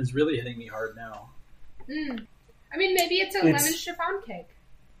lemon is really hitting me hard now. I mean, maybe it's a lemon chiffon cake.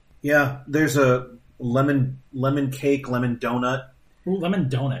 Yeah, there's a lemon cake, lemon donut. Ooh, lemon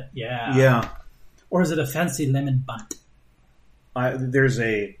donut, yeah. Yeah. Or is it a fancy lemon bunt?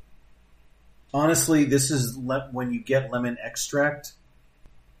 Honestly, this is when you get lemon extract,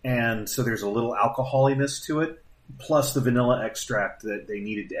 and so there's a little alcoholiness to it, plus the vanilla extract that they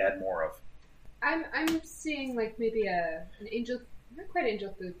needed to add more of. I'm seeing like maybe an angel, not quite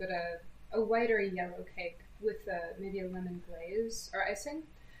angel food, but a white or a yellow cake with maybe a lemon glaze or icing.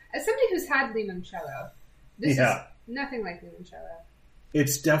 As somebody who's had limoncello, this is nothing like limoncello.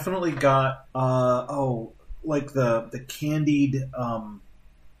 It's definitely got like the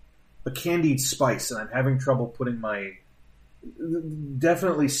candied spice, and I'm having trouble putting my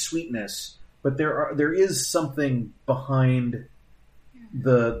definitely sweetness, but there is something behind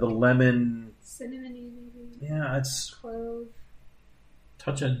the lemon. Cinnamony, maybe. Yeah, it's clove.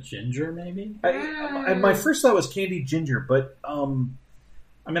 Touch of ginger, maybe? my first thought was candied ginger, but I mean,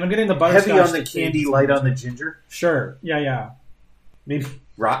 I'm getting the butterscotch. heavy on the candy, light on the ginger. Sure. Yeah. Maybe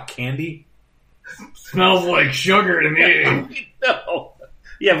rock candy. Smells like sugar to me. No.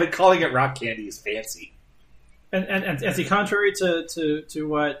 Yeah, but calling it rock candy is fancy. And see, contrary to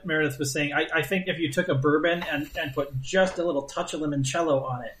what Meredith was saying, I think if you took a bourbon and put just a little touch of limoncello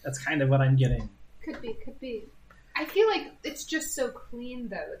on it, that's kind of what I'm getting. Could be. I feel like it's just so clean,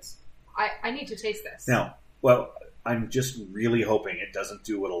 though. I need to taste this. Now, well, I'm just really hoping it doesn't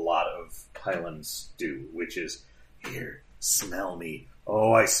do what a lot of Highlands do, which is, here, smell me.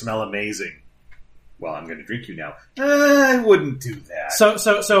 Oh, I smell amazing. Well, I'm going to drink you now. I wouldn't do that.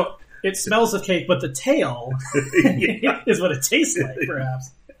 So it smells of cake, but the tail is what it tastes like,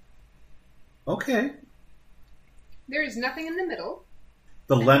 perhaps. Okay. There is nothing in the middle.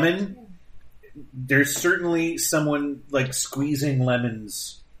 The lemon, there's certainly someone like squeezing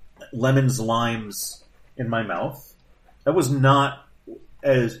limes in my mouth. That was not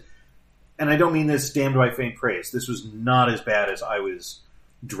as, and I don't mean this damned by faint praise, this was not as bad as I was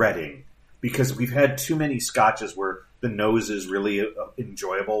dreading, because we've had too many scotches where the nose is really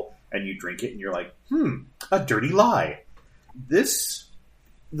enjoyable and you drink it and you're like, a dirty lie. This,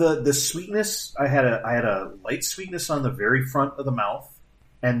 the sweetness, I had a light sweetness on the very front of the mouth,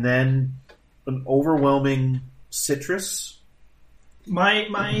 and then an overwhelming citrus.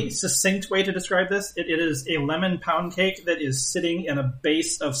 My succinct way to describe this, it is a lemon pound cake that is sitting in a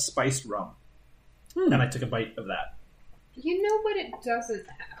base of spiced rum. And I took a bite of that. You know what it doesn't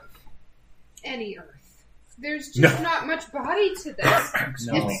have? Any earth. There's just not much body to this.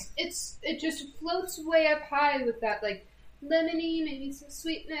 No. It just floats way up high with that like lemony, maybe some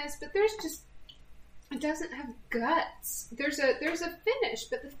sweetness, but it doesn't have guts. There's a finish,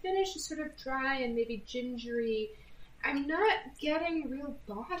 but the finish is sort of dry and maybe gingery. I'm not getting real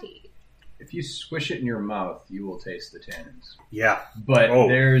body. If you squish it in your mouth, you will taste the tannins. Yeah. But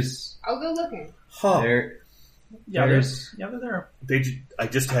there's... I'll go looking. Huh. They're there. I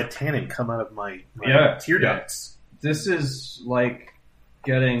just had tannin come out of my tear ducts. This is like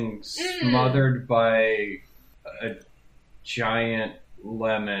getting smothered by a giant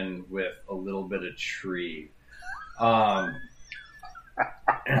lemon with a little bit of tree. I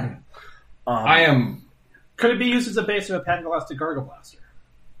am... Could it be used as a base of a Pangolasta Gargle Blaster?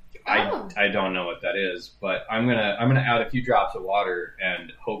 I don't know what that is, but I'm gonna add a few drops of water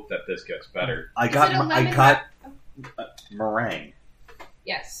and hope that this gets better. I got meringue.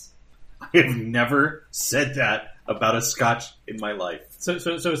 Yes. I have never said that about a scotch in my life. So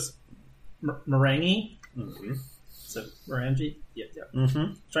it's meringue? Mm-hmm. So meringue? Yeah.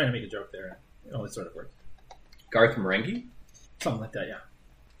 Mm-hmm. Trying to make a joke there. It only sort of worked. Garth Marenghi? Something like that, yeah.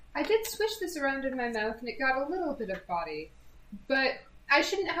 I did swish this around in my mouth, and it got a little bit of body, but I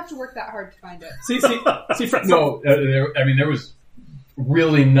shouldn't have to work that hard to find it. See, No, there was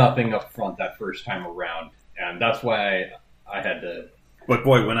really nothing up front that first time around, and that's why I had to. But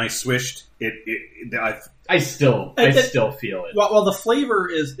boy, when I swished, I still feel it. Well, the flavor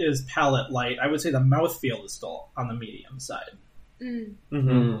is palate light. I would say the mouthfeel is still on the medium side.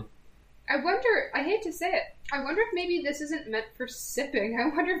 Mm-hmm. I wonder, I hate to say it, I wonder if maybe this isn't meant for sipping.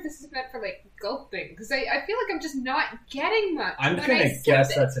 I wonder if this is meant for, like, gulping. Because I feel like I'm just not getting much. I'm going to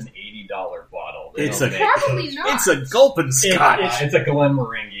guess that's an $80 bottle. Probably not. It's a gulping scotch. It's a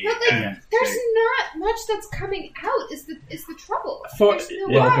Glenmorangie. But, like, there's not much that's coming out is the trouble.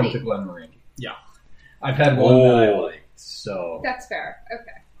 Welcome to Glenmorangie. Yeah. I've had one that I like. So That's fair.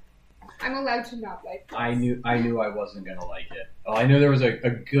 Okay. I'm allowed to not like this. I knew I wasn't gonna like it. Oh, I knew there was a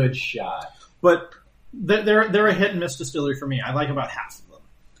good shot. But They're a hit and miss distillery for me. I like about half of them.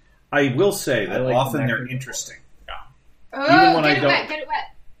 I will say that I like often the they're nectar. interesting. Oh, Even when get I it don't- wet, get it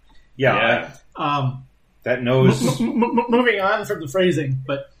wet. Yeah, Yeah. that knows. Moving on from the phrasing,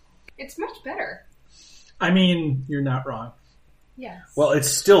 but It's much better. I mean, you're not wrong. Yes. Well, it's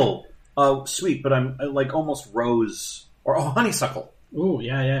still sweet, but I'm like almost rose or honeysuckle. Ooh,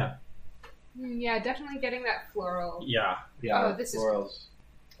 yeah. Yeah, definitely getting that floral. Yeah. Yeah, Oh, this is- florals.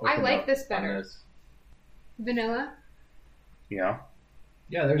 I Open like up this on better. this. Vanilla. Yeah.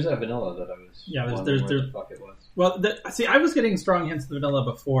 Yeah, there's that vanilla that I was. Yeah, there's- wondering there's- what the fuck it was. Well, see, I was getting strong hints of the vanilla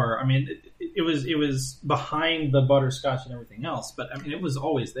before. I mean, it was behind the butterscotch and everything else, but I mean, it was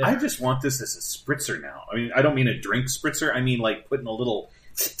always there. I just want this as a spritzer now. I mean, I don't mean a drink spritzer. I mean like putting a little.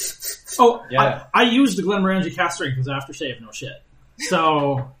 Oh, Yeah. I used the Glenmorangie cast ring because aftershave, no shit.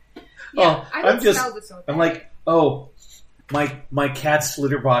 So, Yeah, Oh, I would I'm just- smell this all day. I'm like, oh, my cat's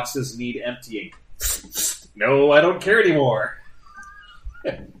litter boxes need emptying. No, I don't care anymore.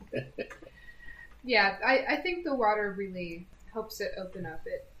 Yeah, I think the water really helps it open up.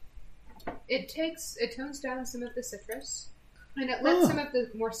 It tones down some of the citrus, and it lets Oh. some of the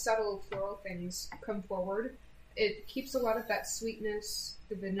more subtle floral things come forward. It keeps a lot of that sweetness,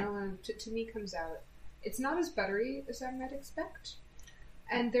 the vanilla, to me comes out. It's not as buttery as I might expect,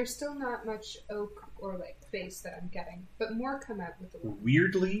 and there's still not much oak or like base that I'm getting, but more come out with the water.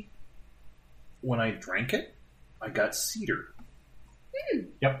 Weirdly, when I drank it, I got cedar.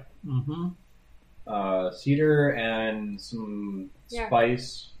 mm-hmm. Cedar and some Yeah.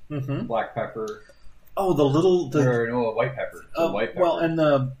 spice, Mm-hmm. black pepper, Oh, or no, white pepper. So white pepper. well, and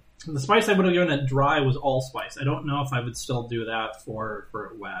the The spice I would have given it dry was allspice. I don't know if I would still do that for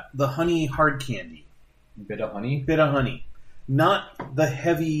it wet. honey hard candy, bit of honey. bit of honey, not the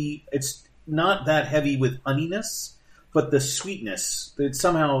heavy. It's not that heavy with honeyness, but the sweetness. That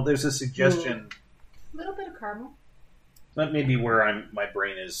somehow there's a suggestion A little bit of caramel. that may be where my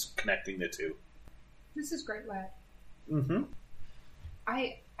brain is connecting the two. This is great wet. Mm-hmm.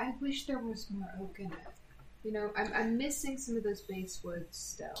 I wish there was more oak in it. You know, I'm missing some of those base woods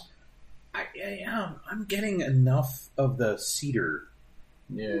still. I am. I'm getting enough of the cedar.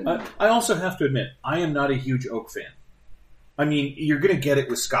 Yeah. I also have to admit, I am not a huge oak fan. I mean, you're going to get it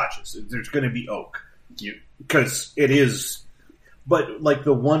with scotches. There's going to be oak. Because it is. But, like,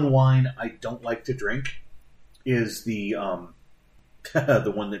 the one wine I don't like to drink is the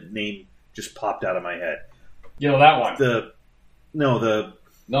the one that name just popped out of my head. You know that one. No,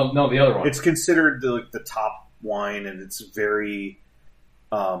 the other one. it's considered the top wine, and it's very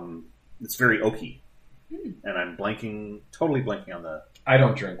oaky. And I'm totally blanking on the. I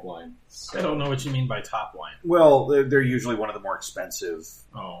don't drink wine. So. I don't know what you mean by top wine. Well, they're usually one of the more expensive.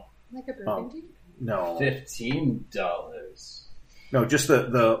 Oh, Like a burgundy? No, $15. no, just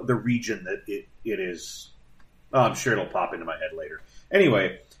the region that it is. Oh, I'm sure it'll pop into my head later.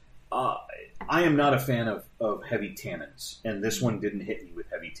 Anyway, I am not a fan of heavy tannins, and this one didn't hit me with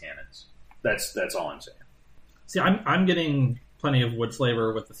heavy tannins. That's all I'm saying. see, I'm getting plenty of wood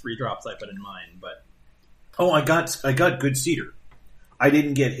flavor with the 3 drops I put in mine, but Oh, I got good cedar. I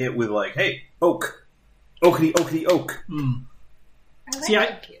didn't get hit with like, hey, oak, oakity oak. I like See,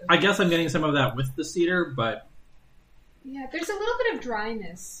 that cute. I guess I'm getting some of that with the cedar, but Yeah, there's a little bit of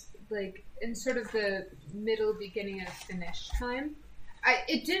dryness, like in sort of the middle, beginning, of finish time.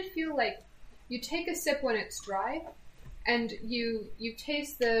 It did feel like you take a sip when it's dry, and you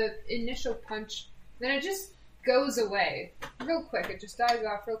taste the initial punch, then it just goes away real quick. It just dies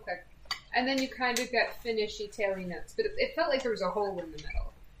off real quick, and then you kind of get finishy, taily notes. But it felt like there was a hole in the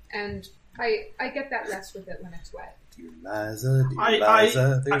middle, and I get that less with it when it's wet. Dear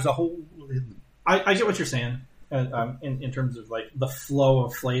Liza, there's a hole in. I get what you're saying in terms of like the flow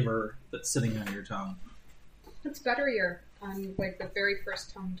of flavor that's sitting on your tongue. It's butterier on like the very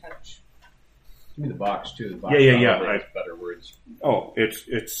first tongue touch. Give me the box too. The box Yeah. probably has better words. Oh, it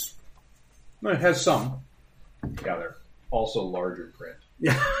has some. Yeah, they're also larger print.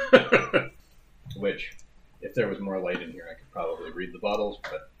 Yeah. Which, if there was more light in here, I could probably read the bottles.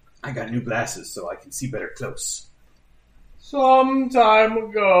 But I got new glasses, so I can see better close. some time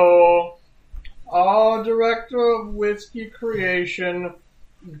ago, our director of whiskey creation,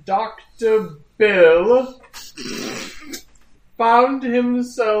 Dr. Bill, found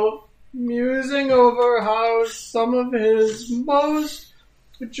himself musing over how some of his most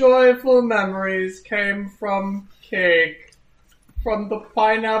joyful memories came from cake. From the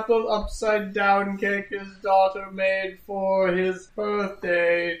pineapple upside down cake his daughter made for his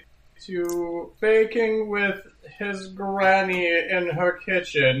birthday, to baking with his granny in her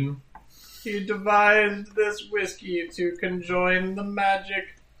kitchen, he devised this whiskey to conjoin the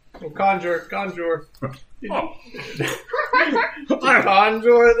magic. Conjure. To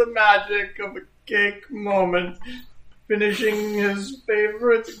conjure the magic of a cake moment, finishing his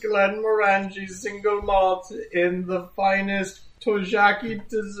favorite Glenmorangie single malt in the finest Tojaki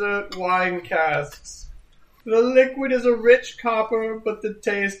dessert wine casks. The liquid is a rich copper, but the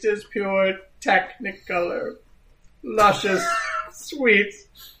taste is pure technicolor. Luscious, sweet,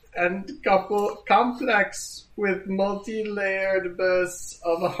 and complex with multi-layered bursts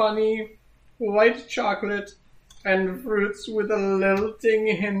of honey, white chocolate, and fruits with a lilting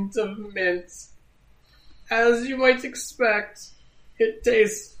hint of mint. As you might expect, it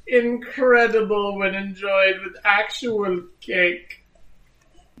tastes incredible when enjoyed with actual cake.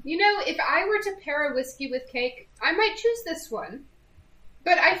 You know, if I were to pair a whiskey with cake, I might choose this one.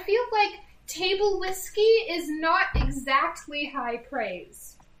 But I feel like table whiskey is not exactly high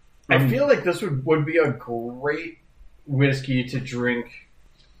praise. I feel like this would be a great whiskey to drink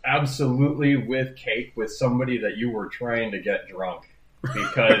absolutely with cake with somebody that you were trying to get drunk.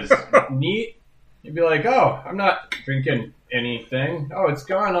 Because you'd be like, oh, I'm not drinking anything. Oh, it's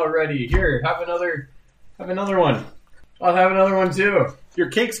gone already. Here, have another one. I'll have another one too. Your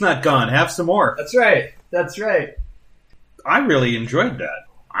cake's not gone. Have some more. That's right. I really enjoyed that.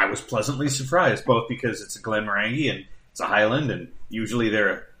 I was pleasantly surprised, both because it's a Glenmorangie and it's a Highland, and usually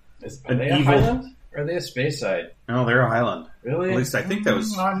they're Are they a Highland? Or are they a Speyside? No, they're a Highland. Really? At least I think that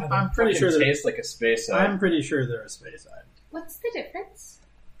was... I'm pretty sure they taste like a Speyside. I'm pretty sure they're a Speyside. What's the difference?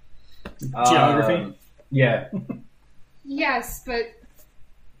 Geography? Yeah. Yes, but...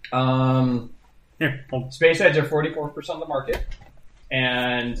 Here, Speysides are 44% of the market.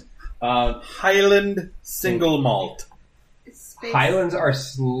 And Highland single malt. Highlands are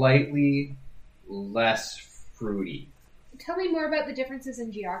slightly less fruity. Tell me more about the differences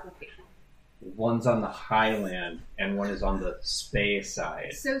in geography. One's on the highland and one is on the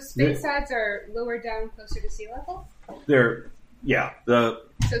Speyside. So Speysides are lower down, closer to sea level?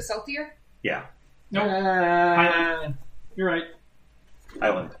 So saltier? Yeah. No, Highland. You're right.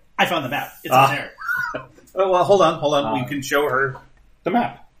 Highland. I found the map. It's on there. Oh, well, hold on. We can show her the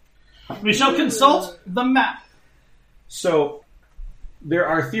map. We shall consult the map. So, there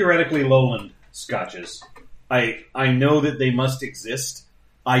are theoretically lowland scotches. I know that they must exist.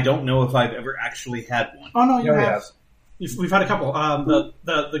 I don't know if I've ever actually had one. Oh no, you Yeah, have. We've had a couple.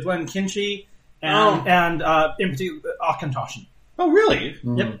 The Glen Kinchy and in particular Auchentoshan. Oh, really?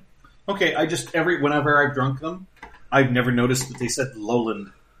 Mm. Yep. Okay, whenever I've drunk them, I've never noticed that they said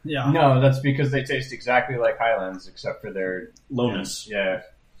lowland Yeah. No, that's because they taste exactly like Highlands except for their lowness. Yeah.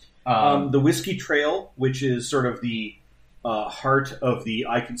 The Whiskey Trail, which is sort of the heart of the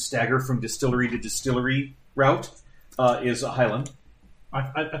I Can Stagger from distillery to distillery route, is a Highland. I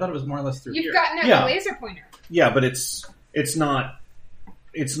thought it was more or less through You've here. gotten out Yeah. the laser pointer. Yeah, but it's not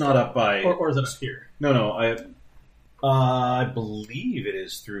up by. Or is it up here? No. I believe it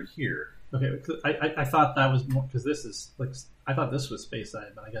is through here. Okay, I thought that was more because this is like I thought this was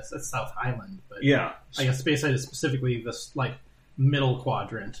Speyside, but I guess that's South Highland. But Yeah, I guess Speyside is specifically this like middle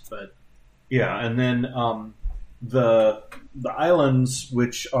quadrant. But yeah, and then the islands,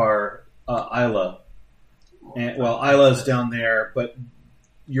 which are Isla, and Isla's down there, but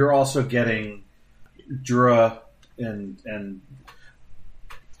you're also getting Jura and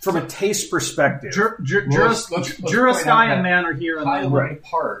from a taste perspective, Jura Sky and Man are here, Highland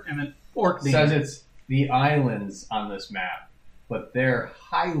Park and then Orkney says it's the islands on this map, but they're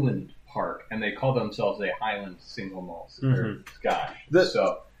Highland Park, and they call themselves a Highland single malt Scotch.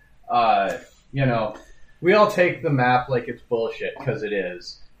 We all take the map like it's bullshit because it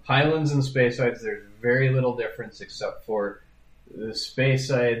is. Highlands and Speysides, there's very little difference except for the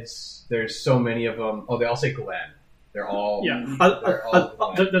Speysides. There's so many of them. Oh, they all say Glen. They're all Glen.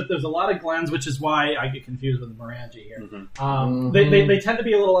 There's a lot of Glens, which is why I get confused with the Morangi here. Mm-hmm. They tend to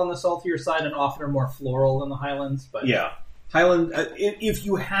be a little on the saltier side and often are more floral than the Highlands. But yeah, Highland. If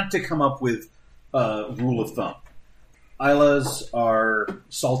you had to come up with a rule of thumb, Islas are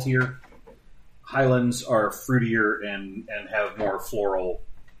saltier, Highlands are fruitier and have more floral.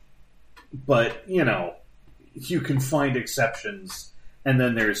 But you can find exceptions, and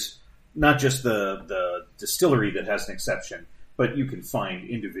then there's not just the distillery that has an exception, but you can find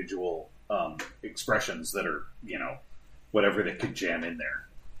individual expressions that are, whatever they could jam in there.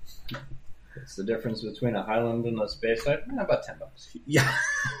 What's the difference between a Highland and a Speyside? About $10. Yeah.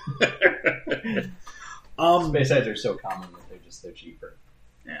 Speysides are so common that they're cheaper.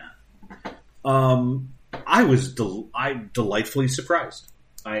 Yeah. I'm delightfully surprised.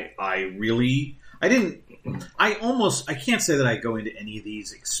 I didn't I can't say that I go into any of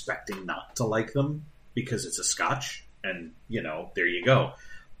these expecting not to like them because it's a Scotch, and there you go.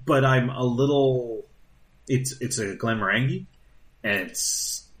 But I'm a little. It's a Glenmorangie, and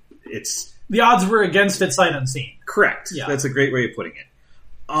it's the odds were against it sight unseen. Correct. Yeah. That's a great way of putting it.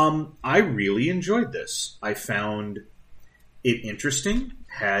 I really enjoyed this. I found it interesting.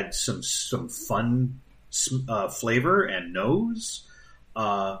 Had some fun flavor and nose.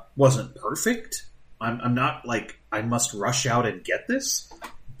 Wasn't perfect. I'm not like I must rush out and get this,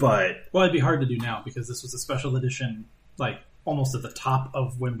 but Well, it'd be hard to do now because this was a special edition, like almost at the top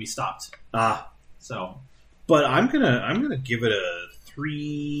of when we stopped. So, but I'm gonna give it a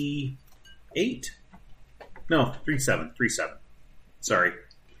 3.8. No, 3.7. 3.7. Sorry.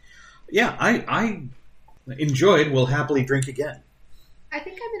 Yeah, I enjoyed. Will happily drink again. I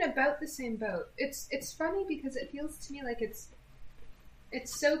think I'm in about the same boat. It's funny because it feels to me like it's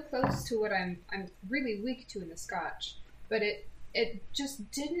so close to what I'm really weak to in the Scotch, but it just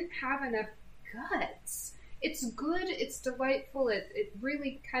didn't have enough guts. It's good. It's delightful. It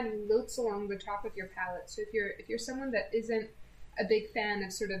really kind of floats along the top of your palate. So if you're someone that isn't a big fan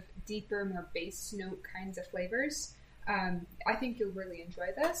of sort of deeper, more base note kinds of flavors, I think you'll really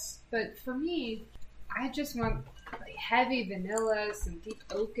enjoy this. But for me, I just want like heavy vanilla, some deep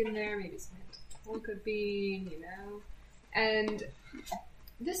oak in there, maybe some tonka bean, and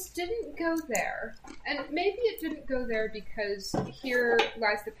this didn't go there. And maybe it didn't go there because here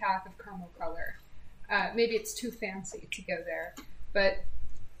lies the path of caramel color. Maybe it's too fancy to go there. But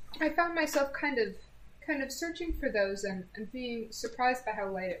I found myself kind of searching for those and being surprised by how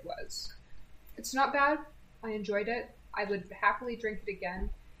light it was. It's not bad. I enjoyed it. I would happily drink it again.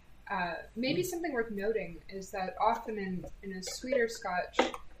 Maybe something worth noting is that often in a sweeter Scotch,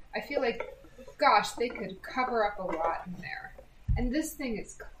 I feel like, gosh, they could cover up a lot in there. And this thing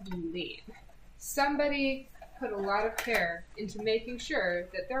is clean. Somebody put a lot of care into making sure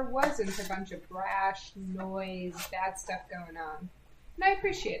that there wasn't a bunch of brash, noise, bad stuff going on. And I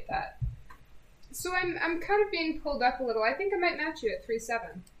appreciate that. So I'm kind of being pulled up a little. I think I might match you at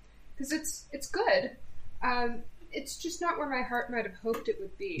 3.7. Because it's good. It's just not where my heart might have hoped it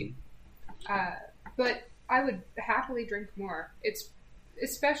would be. But I would happily drink more. It's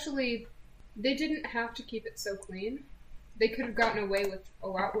especially, they didn't have to keep it so clean. They could have gotten away with a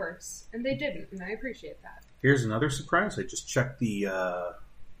lot worse, and they didn't, and I appreciate that. Here's another surprise. I just checked the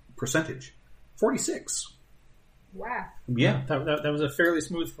percentage. 46. Wow. Yeah. that was a fairly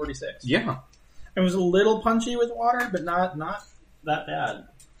smooth 46. Yeah. It was a little punchy with water, but not that bad.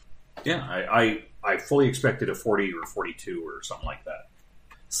 Yeah, I fully expected a 40 or 42 or something like that.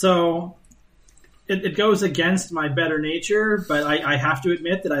 So it goes against my better nature, but I have to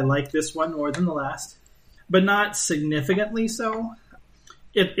admit that I like this one more than the last, but not significantly so.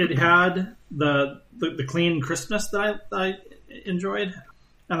 It had the clean crispness that I enjoyed,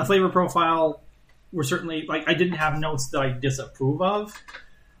 and the flavor profile were certainly, like, I didn't have notes that I disapprove of,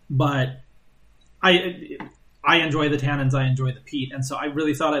 but I enjoy the tannins, I enjoy the peat, and so I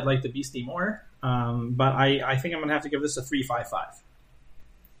really thought I'd like the Beastie more. But I think I'm going to have to give this a 3.55.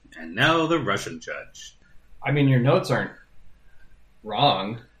 And now the Russian judge. I mean, your notes aren't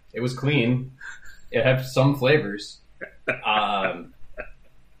wrong. It was clean. It had some flavors. It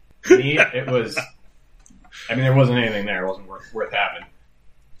was... I mean, there wasn't anything there. It wasn't worth having.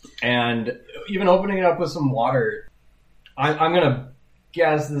 And even opening it up with some water, I'm going to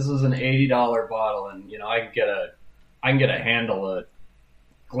guess this is an $80 bottle, and I can get a handle of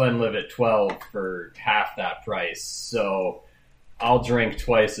Glenlivet 12 for half that price. So I'll drink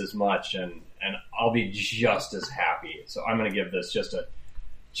twice as much, and I'll be just as happy. So I'm going to give this just a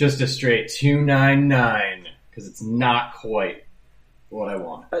straight 2.99 because it's not quite what I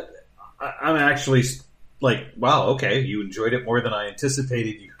want. I'm actually like, wow, okay, you enjoyed it more than I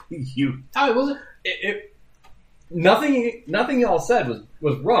anticipated. You. Oh, it wasn't. Nothing y'all said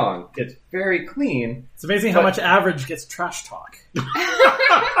was wrong. It's very clean. It's amazing how much average gets trash talk.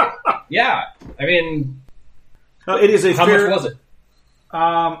 Yeah, I mean, it is a how fair, much was it?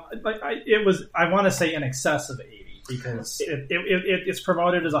 It was, I want to say, in excess of 80 because it's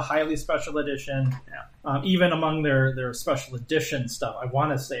promoted as a highly special edition. Even among their special edition stuff, I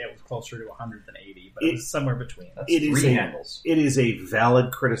want to say it was closer to 100 than 80, but it was somewhere between. It is three handles. It is a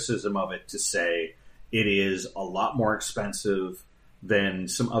valid criticism of it to say it is a lot more expensive than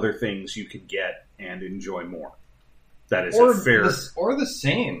some other things you could get and enjoy more. That is a fair... Or the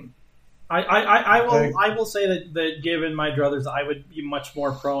same. I will say that given my druthers, I would be much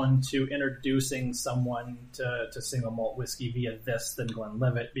more prone to introducing someone to single malt whiskey via this than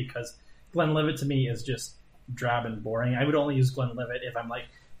Glenlivet, because Glenlivet to me is just drab and boring. I would only use Glenlivet if I'm like,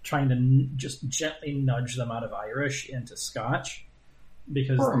 trying to just gently nudge them out of Irish into Scotch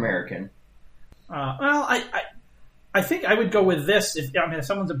because Or American. Well, I think I would go with this. If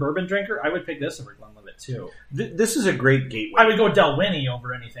someone's a bourbon drinker, I would pick this over Glenlivet too. This is a great gateway. I would go Dalwhinnie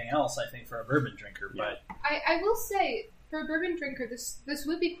over anything else, I think, for a bourbon drinker. But I will say, for a bourbon drinker, this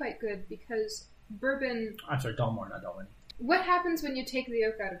would be quite good because bourbon... I'm sorry, Dalmore, not Dalwhinnie. What happens when you take the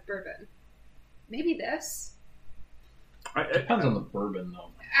oak out of bourbon? Maybe this? Depends on the bourbon,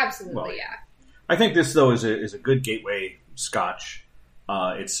 though. Absolutely, Well, yeah. I think this though is a good gateway Scotch.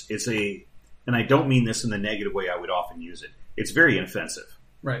 It's a, and I don't mean this in the negative way I would often use it. It's very inoffensive.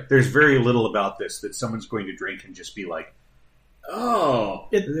 Right. There's very little about this that someone's going to drink and just be like, oh,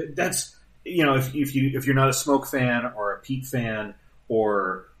 that's, you know, if you're not a smoke fan or a peat fan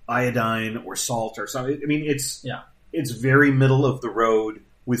or iodine or salt or something. I mean, it's very middle of the road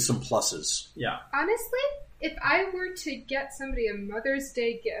with some pluses. Yeah. Honestly, if I were to get somebody a Mother's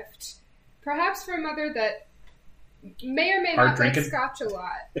Day gift, perhaps for a mother that may or may Hard not drinking. like Scotch a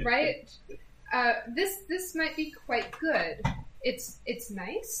lot, right? This might be quite good. It's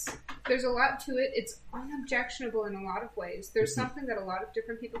nice. There's a lot to it. It's unobjectionable in a lot of ways. There's something that a lot of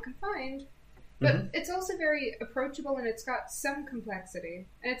different people can find. But it's also very approachable and it's got some complexity.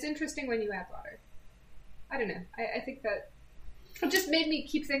 And it's interesting when you add water. I don't know. I think that it just made me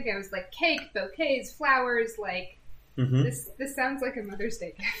keep thinking. I was like, cake, bouquets, flowers, like, this sounds like a Mother's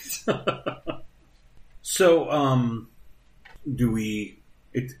Day gift. So, I'm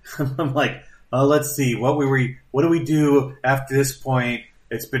like, let's see, what do we do after this point?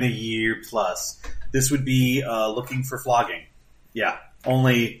 It's been a year plus. This would be looking for flogging. Yeah,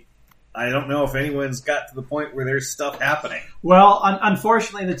 only I don't know if anyone's got to the point where there's stuff happening. Well,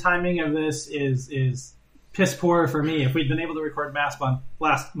 unfortunately, the timing of this is piss poor for me. If we'd been able to record last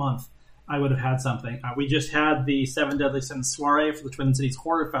month, I would have had something. We just had the Seven Deadly Sins soiree for the Twin Cities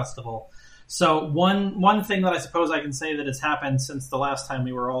Horror Festival. So one thing that I suppose I can say that has happened since the last time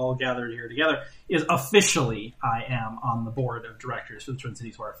we were all gathered here together is officially I am on the board of directors for the Twin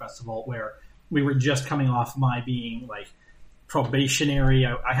Cities Horror Festival, where we were just coming off my being like probationary.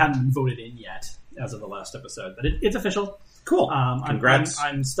 I hadn't been voted in yet as of the last episode, but it's official. Cool. Congrats.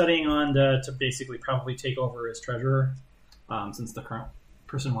 I'm studying on to basically probably take over as treasurer since the current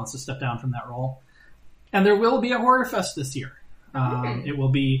person wants to step down from that role. And there will be a Horror Fest this year. It will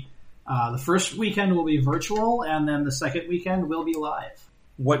be... the first weekend will be virtual, and then the second weekend will be live.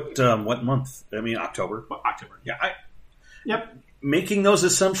 What month? I mean, October. October. Yeah. Yep. Making those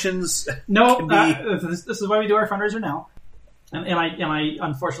assumptions. No, this is why we do our fundraiser now. And I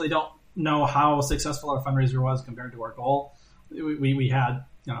unfortunately don't know how successful our fundraiser was compared to our goal. We had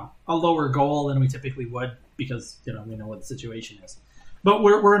a lower goal than we typically would because we know what the situation is. But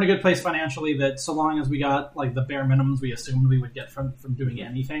we're in a good place financially that so long as we got like the bare minimums we assumed we would get from doing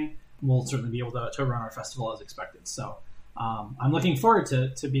anything, we'll certainly be able to run our festival as expected. So I'm looking forward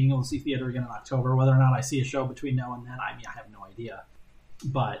to being able to see theater again in October. Whether or not I see a show between now and then, I have no idea.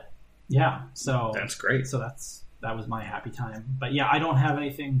 But yeah, so that's great. So that was my happy time. But yeah, I don't have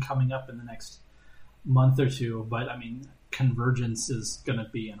anything coming up in the next month or two. But I mean, Convergence is going to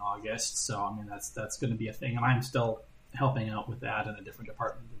be in August, so I mean that's going to be a thing, and I'm still helping out with that in a different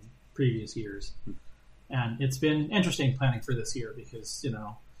department than previous years. And it's been interesting planning for this year because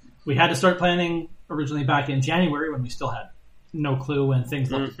we had to start planning originally back in January when we still had no clue when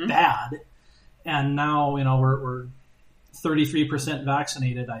things looked bad, and now we're 33%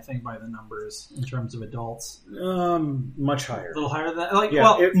 vaccinated, I think, by the numbers in terms of adults. Much higher. A little higher than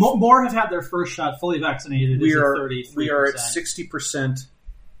that. More have had their first shot fully vaccinated. We are 33%. We are at 60%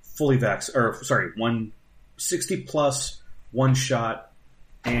 fully vaccinated. 60 plus, one shot,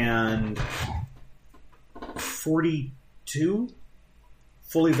 and 42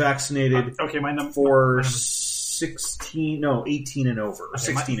 fully vaccinated. Okay, my number for 18 and over, or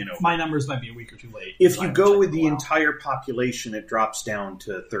 16 and over. My numbers might be a week or two late. If you go with the entire population, it drops down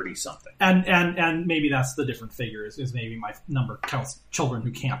to 30 something. And maybe that's the different figure is maybe my number counts children who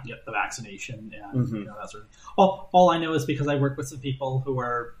can't get the vaccination and that sort of. All I know is because I work with some people who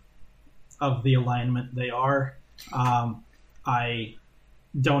are of the alignment they are. I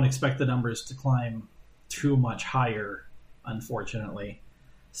don't expect the numbers to climb too much higher, unfortunately.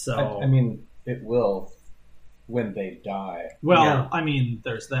 So I mean, it will when they die. Well, Yeah. I mean,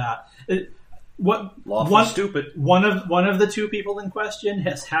 there's that. Stupid. One of the two people in question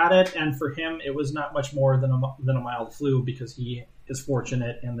has had it, and for him, it was not much more than a mild flu because he is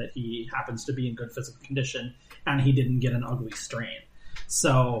fortunate in that he happens to be in good physical condition and he didn't get an ugly strain.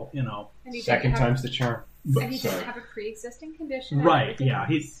 So And he Second didn't have- time's the charm. And he didn't have a pre-existing condition. right? Yeah,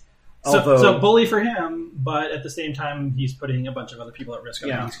 So bully for him, but at the same time, he's putting a bunch of other people at risk.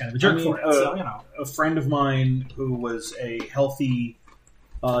 Yeah. He's kind of a jerk for it. So, a friend of mine who was a healthy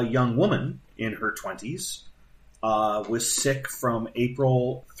young woman in her 20s was sick from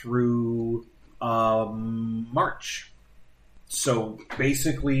April through March. So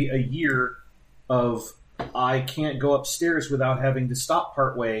basically a year of I can't go upstairs without having to stop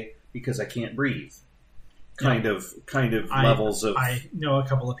partway because I can't breathe. Kind of levels of. I know a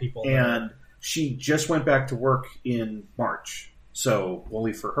couple of people, and she just went back to work in March, so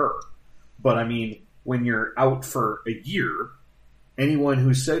bully for her. But I mean, when you're out for a year, anyone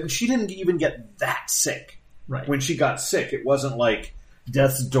who said she didn't even get that sick. Right. When she got sick, it wasn't like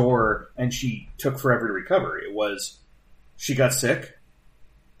death's door and she took forever to recover. It was she got sick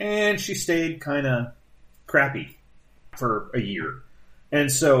and she stayed kind of crappy for a year.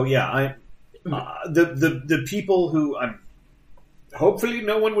 And so, yeah, the people who hopefully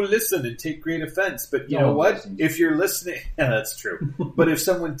no one will listen and take great offense, but you know what? Listens. If you're listening, yeah, that's true. But if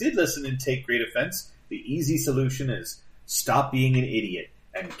someone did listen and take great offense, the easy solution is stop being an idiot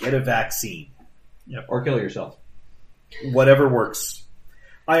and get a vaccine. Yep. Or kill yourself. Whatever works.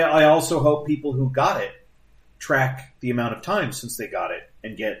 I also hope people who got it track the amount of time since they got it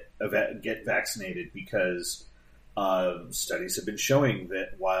and get vaccinated, because studies have been showing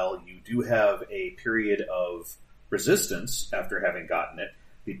that while you do have a period of resistance after having gotten it,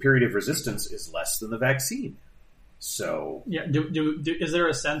 the period of resistance is less than the vaccine. So yeah, is there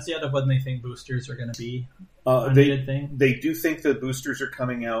a sense yet of when they think boosters are going to be a they needed thing? They do think the boosters are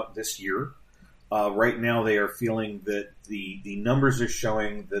coming out this year. Right now, they are feeling that the numbers are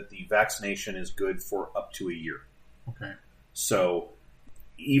showing that the vaccination is good for up to a year. Okay. So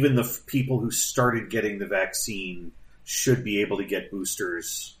even the people who started getting the vaccine should be able to get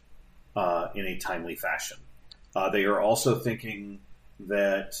boosters in a timely fashion. They are also thinking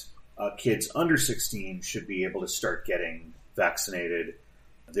that kids under 16 should be able to start getting vaccinated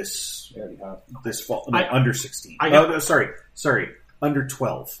this fall. No, under 16. Sorry, under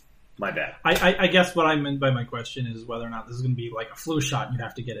 12. My bad. I guess what I meant by my question is whether or not this is going to be like a flu shot and you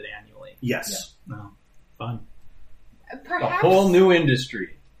have to get it annually. Yes. Yeah. No. Fun. Perhaps, a whole new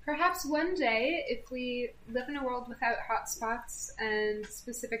industry. Perhaps one day, if we live in a world without hotspots and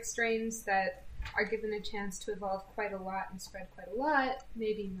specific strains that are given a chance to evolve quite a lot and spread quite a lot,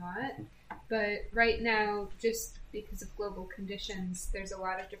 maybe not. But right now, just because of global conditions, there's a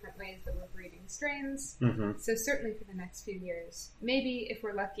lot of different ways that we're breeding strains. Mm-hmm. So certainly for the next few years, maybe if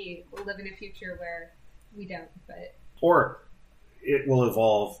we're lucky, we'll live in a future where we don't. But or it will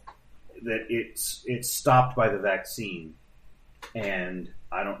evolve that it's stopped by the vaccine, and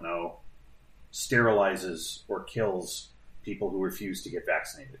I don't know, sterilizes or kills people who refuse to get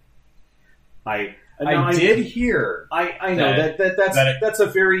vaccinated. I did hear. I know that's a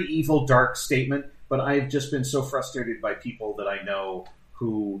very evil, dark statement, but I've just been so frustrated by people that I know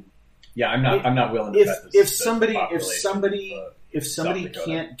who. Yeah, I'm not willing to bet if this. If somebody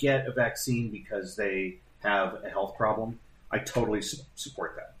can't get a vaccine because they have a health problem, I totally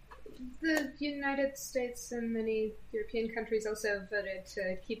support that. The United States and many European countries also voted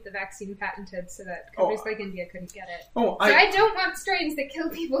to keep the vaccine patented so that countries like India couldn't get it. I don't want strains that kill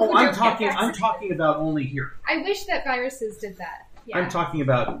people who don't get vaccinated. I'm talking about only here. I wish that viruses did that. Yeah. I'm talking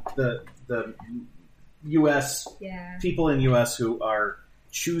about the U.S. people in U.S. who are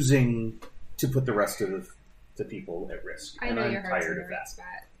choosing to put the rest of the people at risk. I know I'm you're tired of that. Spot.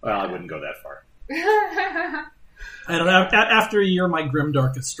 Well, I wouldn't go that far. I don't know. After a year, my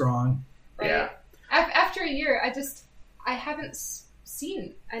grimdark is strong. Right? Yeah. After a year, I haven't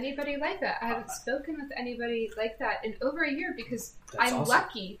seen anybody like that. I haven't spoken with anybody like that in over a year because I'm awesome.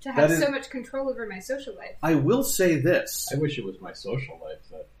 lucky to have so much control over my social life. I will say this. I wish it was my social life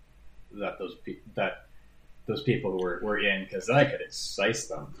that those people were in, because then I could excise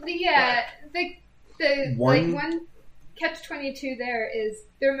them. Yeah, the one catch-22 there is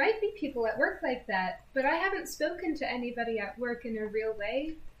there might be people at work like that, but I haven't spoken to anybody at work in a real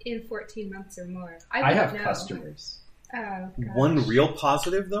way in 14 months or more. I have know. customers. Oh, gosh. One real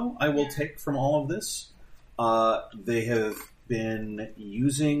positive, though, I will take from all of this, they have been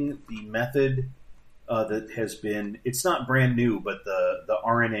using the method that has been, it's not brand new, but the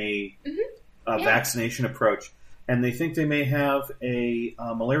RNA vaccination approach, and they think they may have a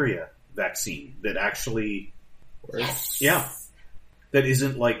malaria vaccine that actually... Yes. Yeah. That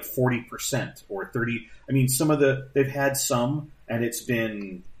isn't like 40% or 30. I mean, they've had some, and it's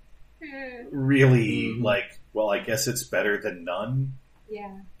been really like, well, I guess it's better than none.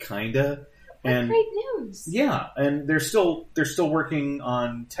 Yeah. Kinda. And great news. Yeah, and they're still working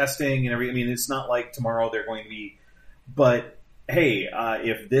on testing and everything. I mean, it's not like tomorrow they're going to be, but hey,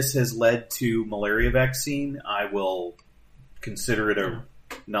 if this has led to malaria vaccine, I will consider it a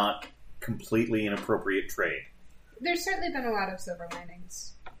not completely inappropriate trade. There's certainly been a lot of silver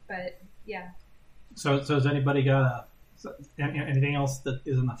linings, but yeah. So has anybody got anything else that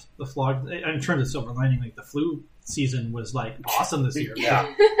is in the flog? In terms of silver lining, like the flu season was like awesome this year.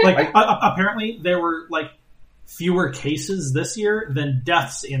 Yeah. Like apparently there were like fewer cases this year than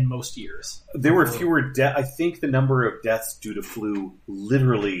deaths in most years. There were fewer deaths. I think the number of deaths due to flu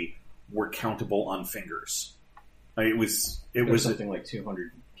literally were countable on fingers. It was something like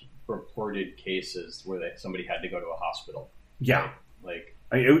 200 reported cases where somebody had to go to a hospital. Yeah. Like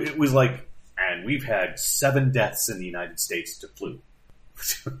it was like, and we've had 7 deaths in the United States to flu.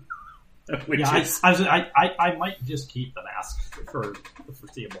 I might just keep the mask for the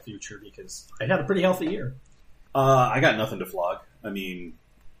foreseeable future because I had a pretty healthy year. I got nothing to flog. I mean,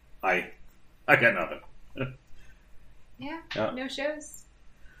 I got nothing. Yeah, no shows.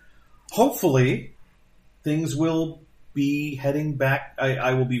 Hopefully, things will be heading back.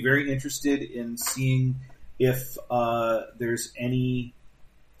 I will be very interested in seeing if there's any...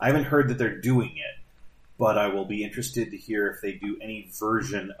 I haven't heard that they're doing it, but I will be interested to hear if they do any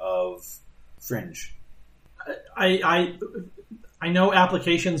version of Fringe. I know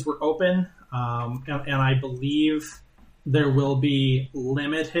applications were open, and I believe there will be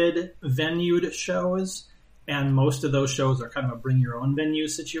limited venued shows, and most of those shows are kind of a bring your own venue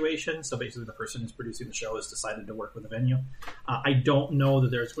situation. So basically the person who's producing the show has decided to work with a venue. I don't know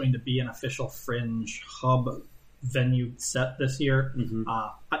that there's going to be an official Fringe hub venue set this year. Mm-hmm.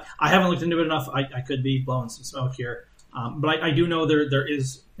 I haven't looked into it enough. I could be blowing some smoke here. But I do know there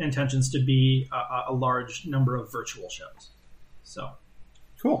is intentions to be a large number of virtual shows. So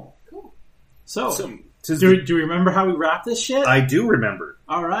cool. So do you remember how we wrap this shit? I do remember.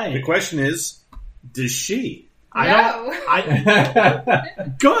 All right. The question is, does she? No.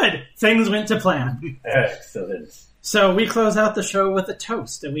 Good. Things went to plan. Excellent. So we close out the show with a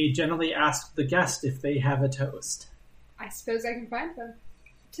toast, and we generally ask the guest if they have a toast. I suppose I can find them.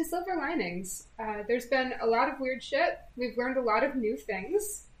 To silver linings. There's been a lot of weird shit. We've learned a lot of new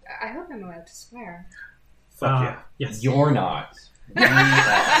things. I hope I'm allowed to swear. Fuck yeah. Yes. You're not.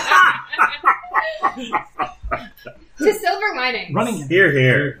 To silver linings. Running in.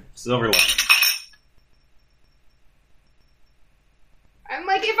 Here. Silver lining. I'm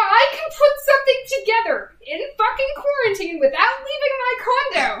like, if I can put something together in fucking quarantine without leaving my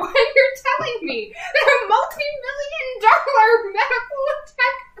condo, and you're telling me that a multi-million-dollar medical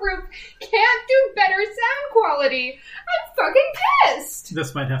tech group can't do better sound quality, I'm fucking pissed!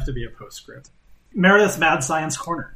 This might have to be a postscript. Meredith's Mad Science Corner.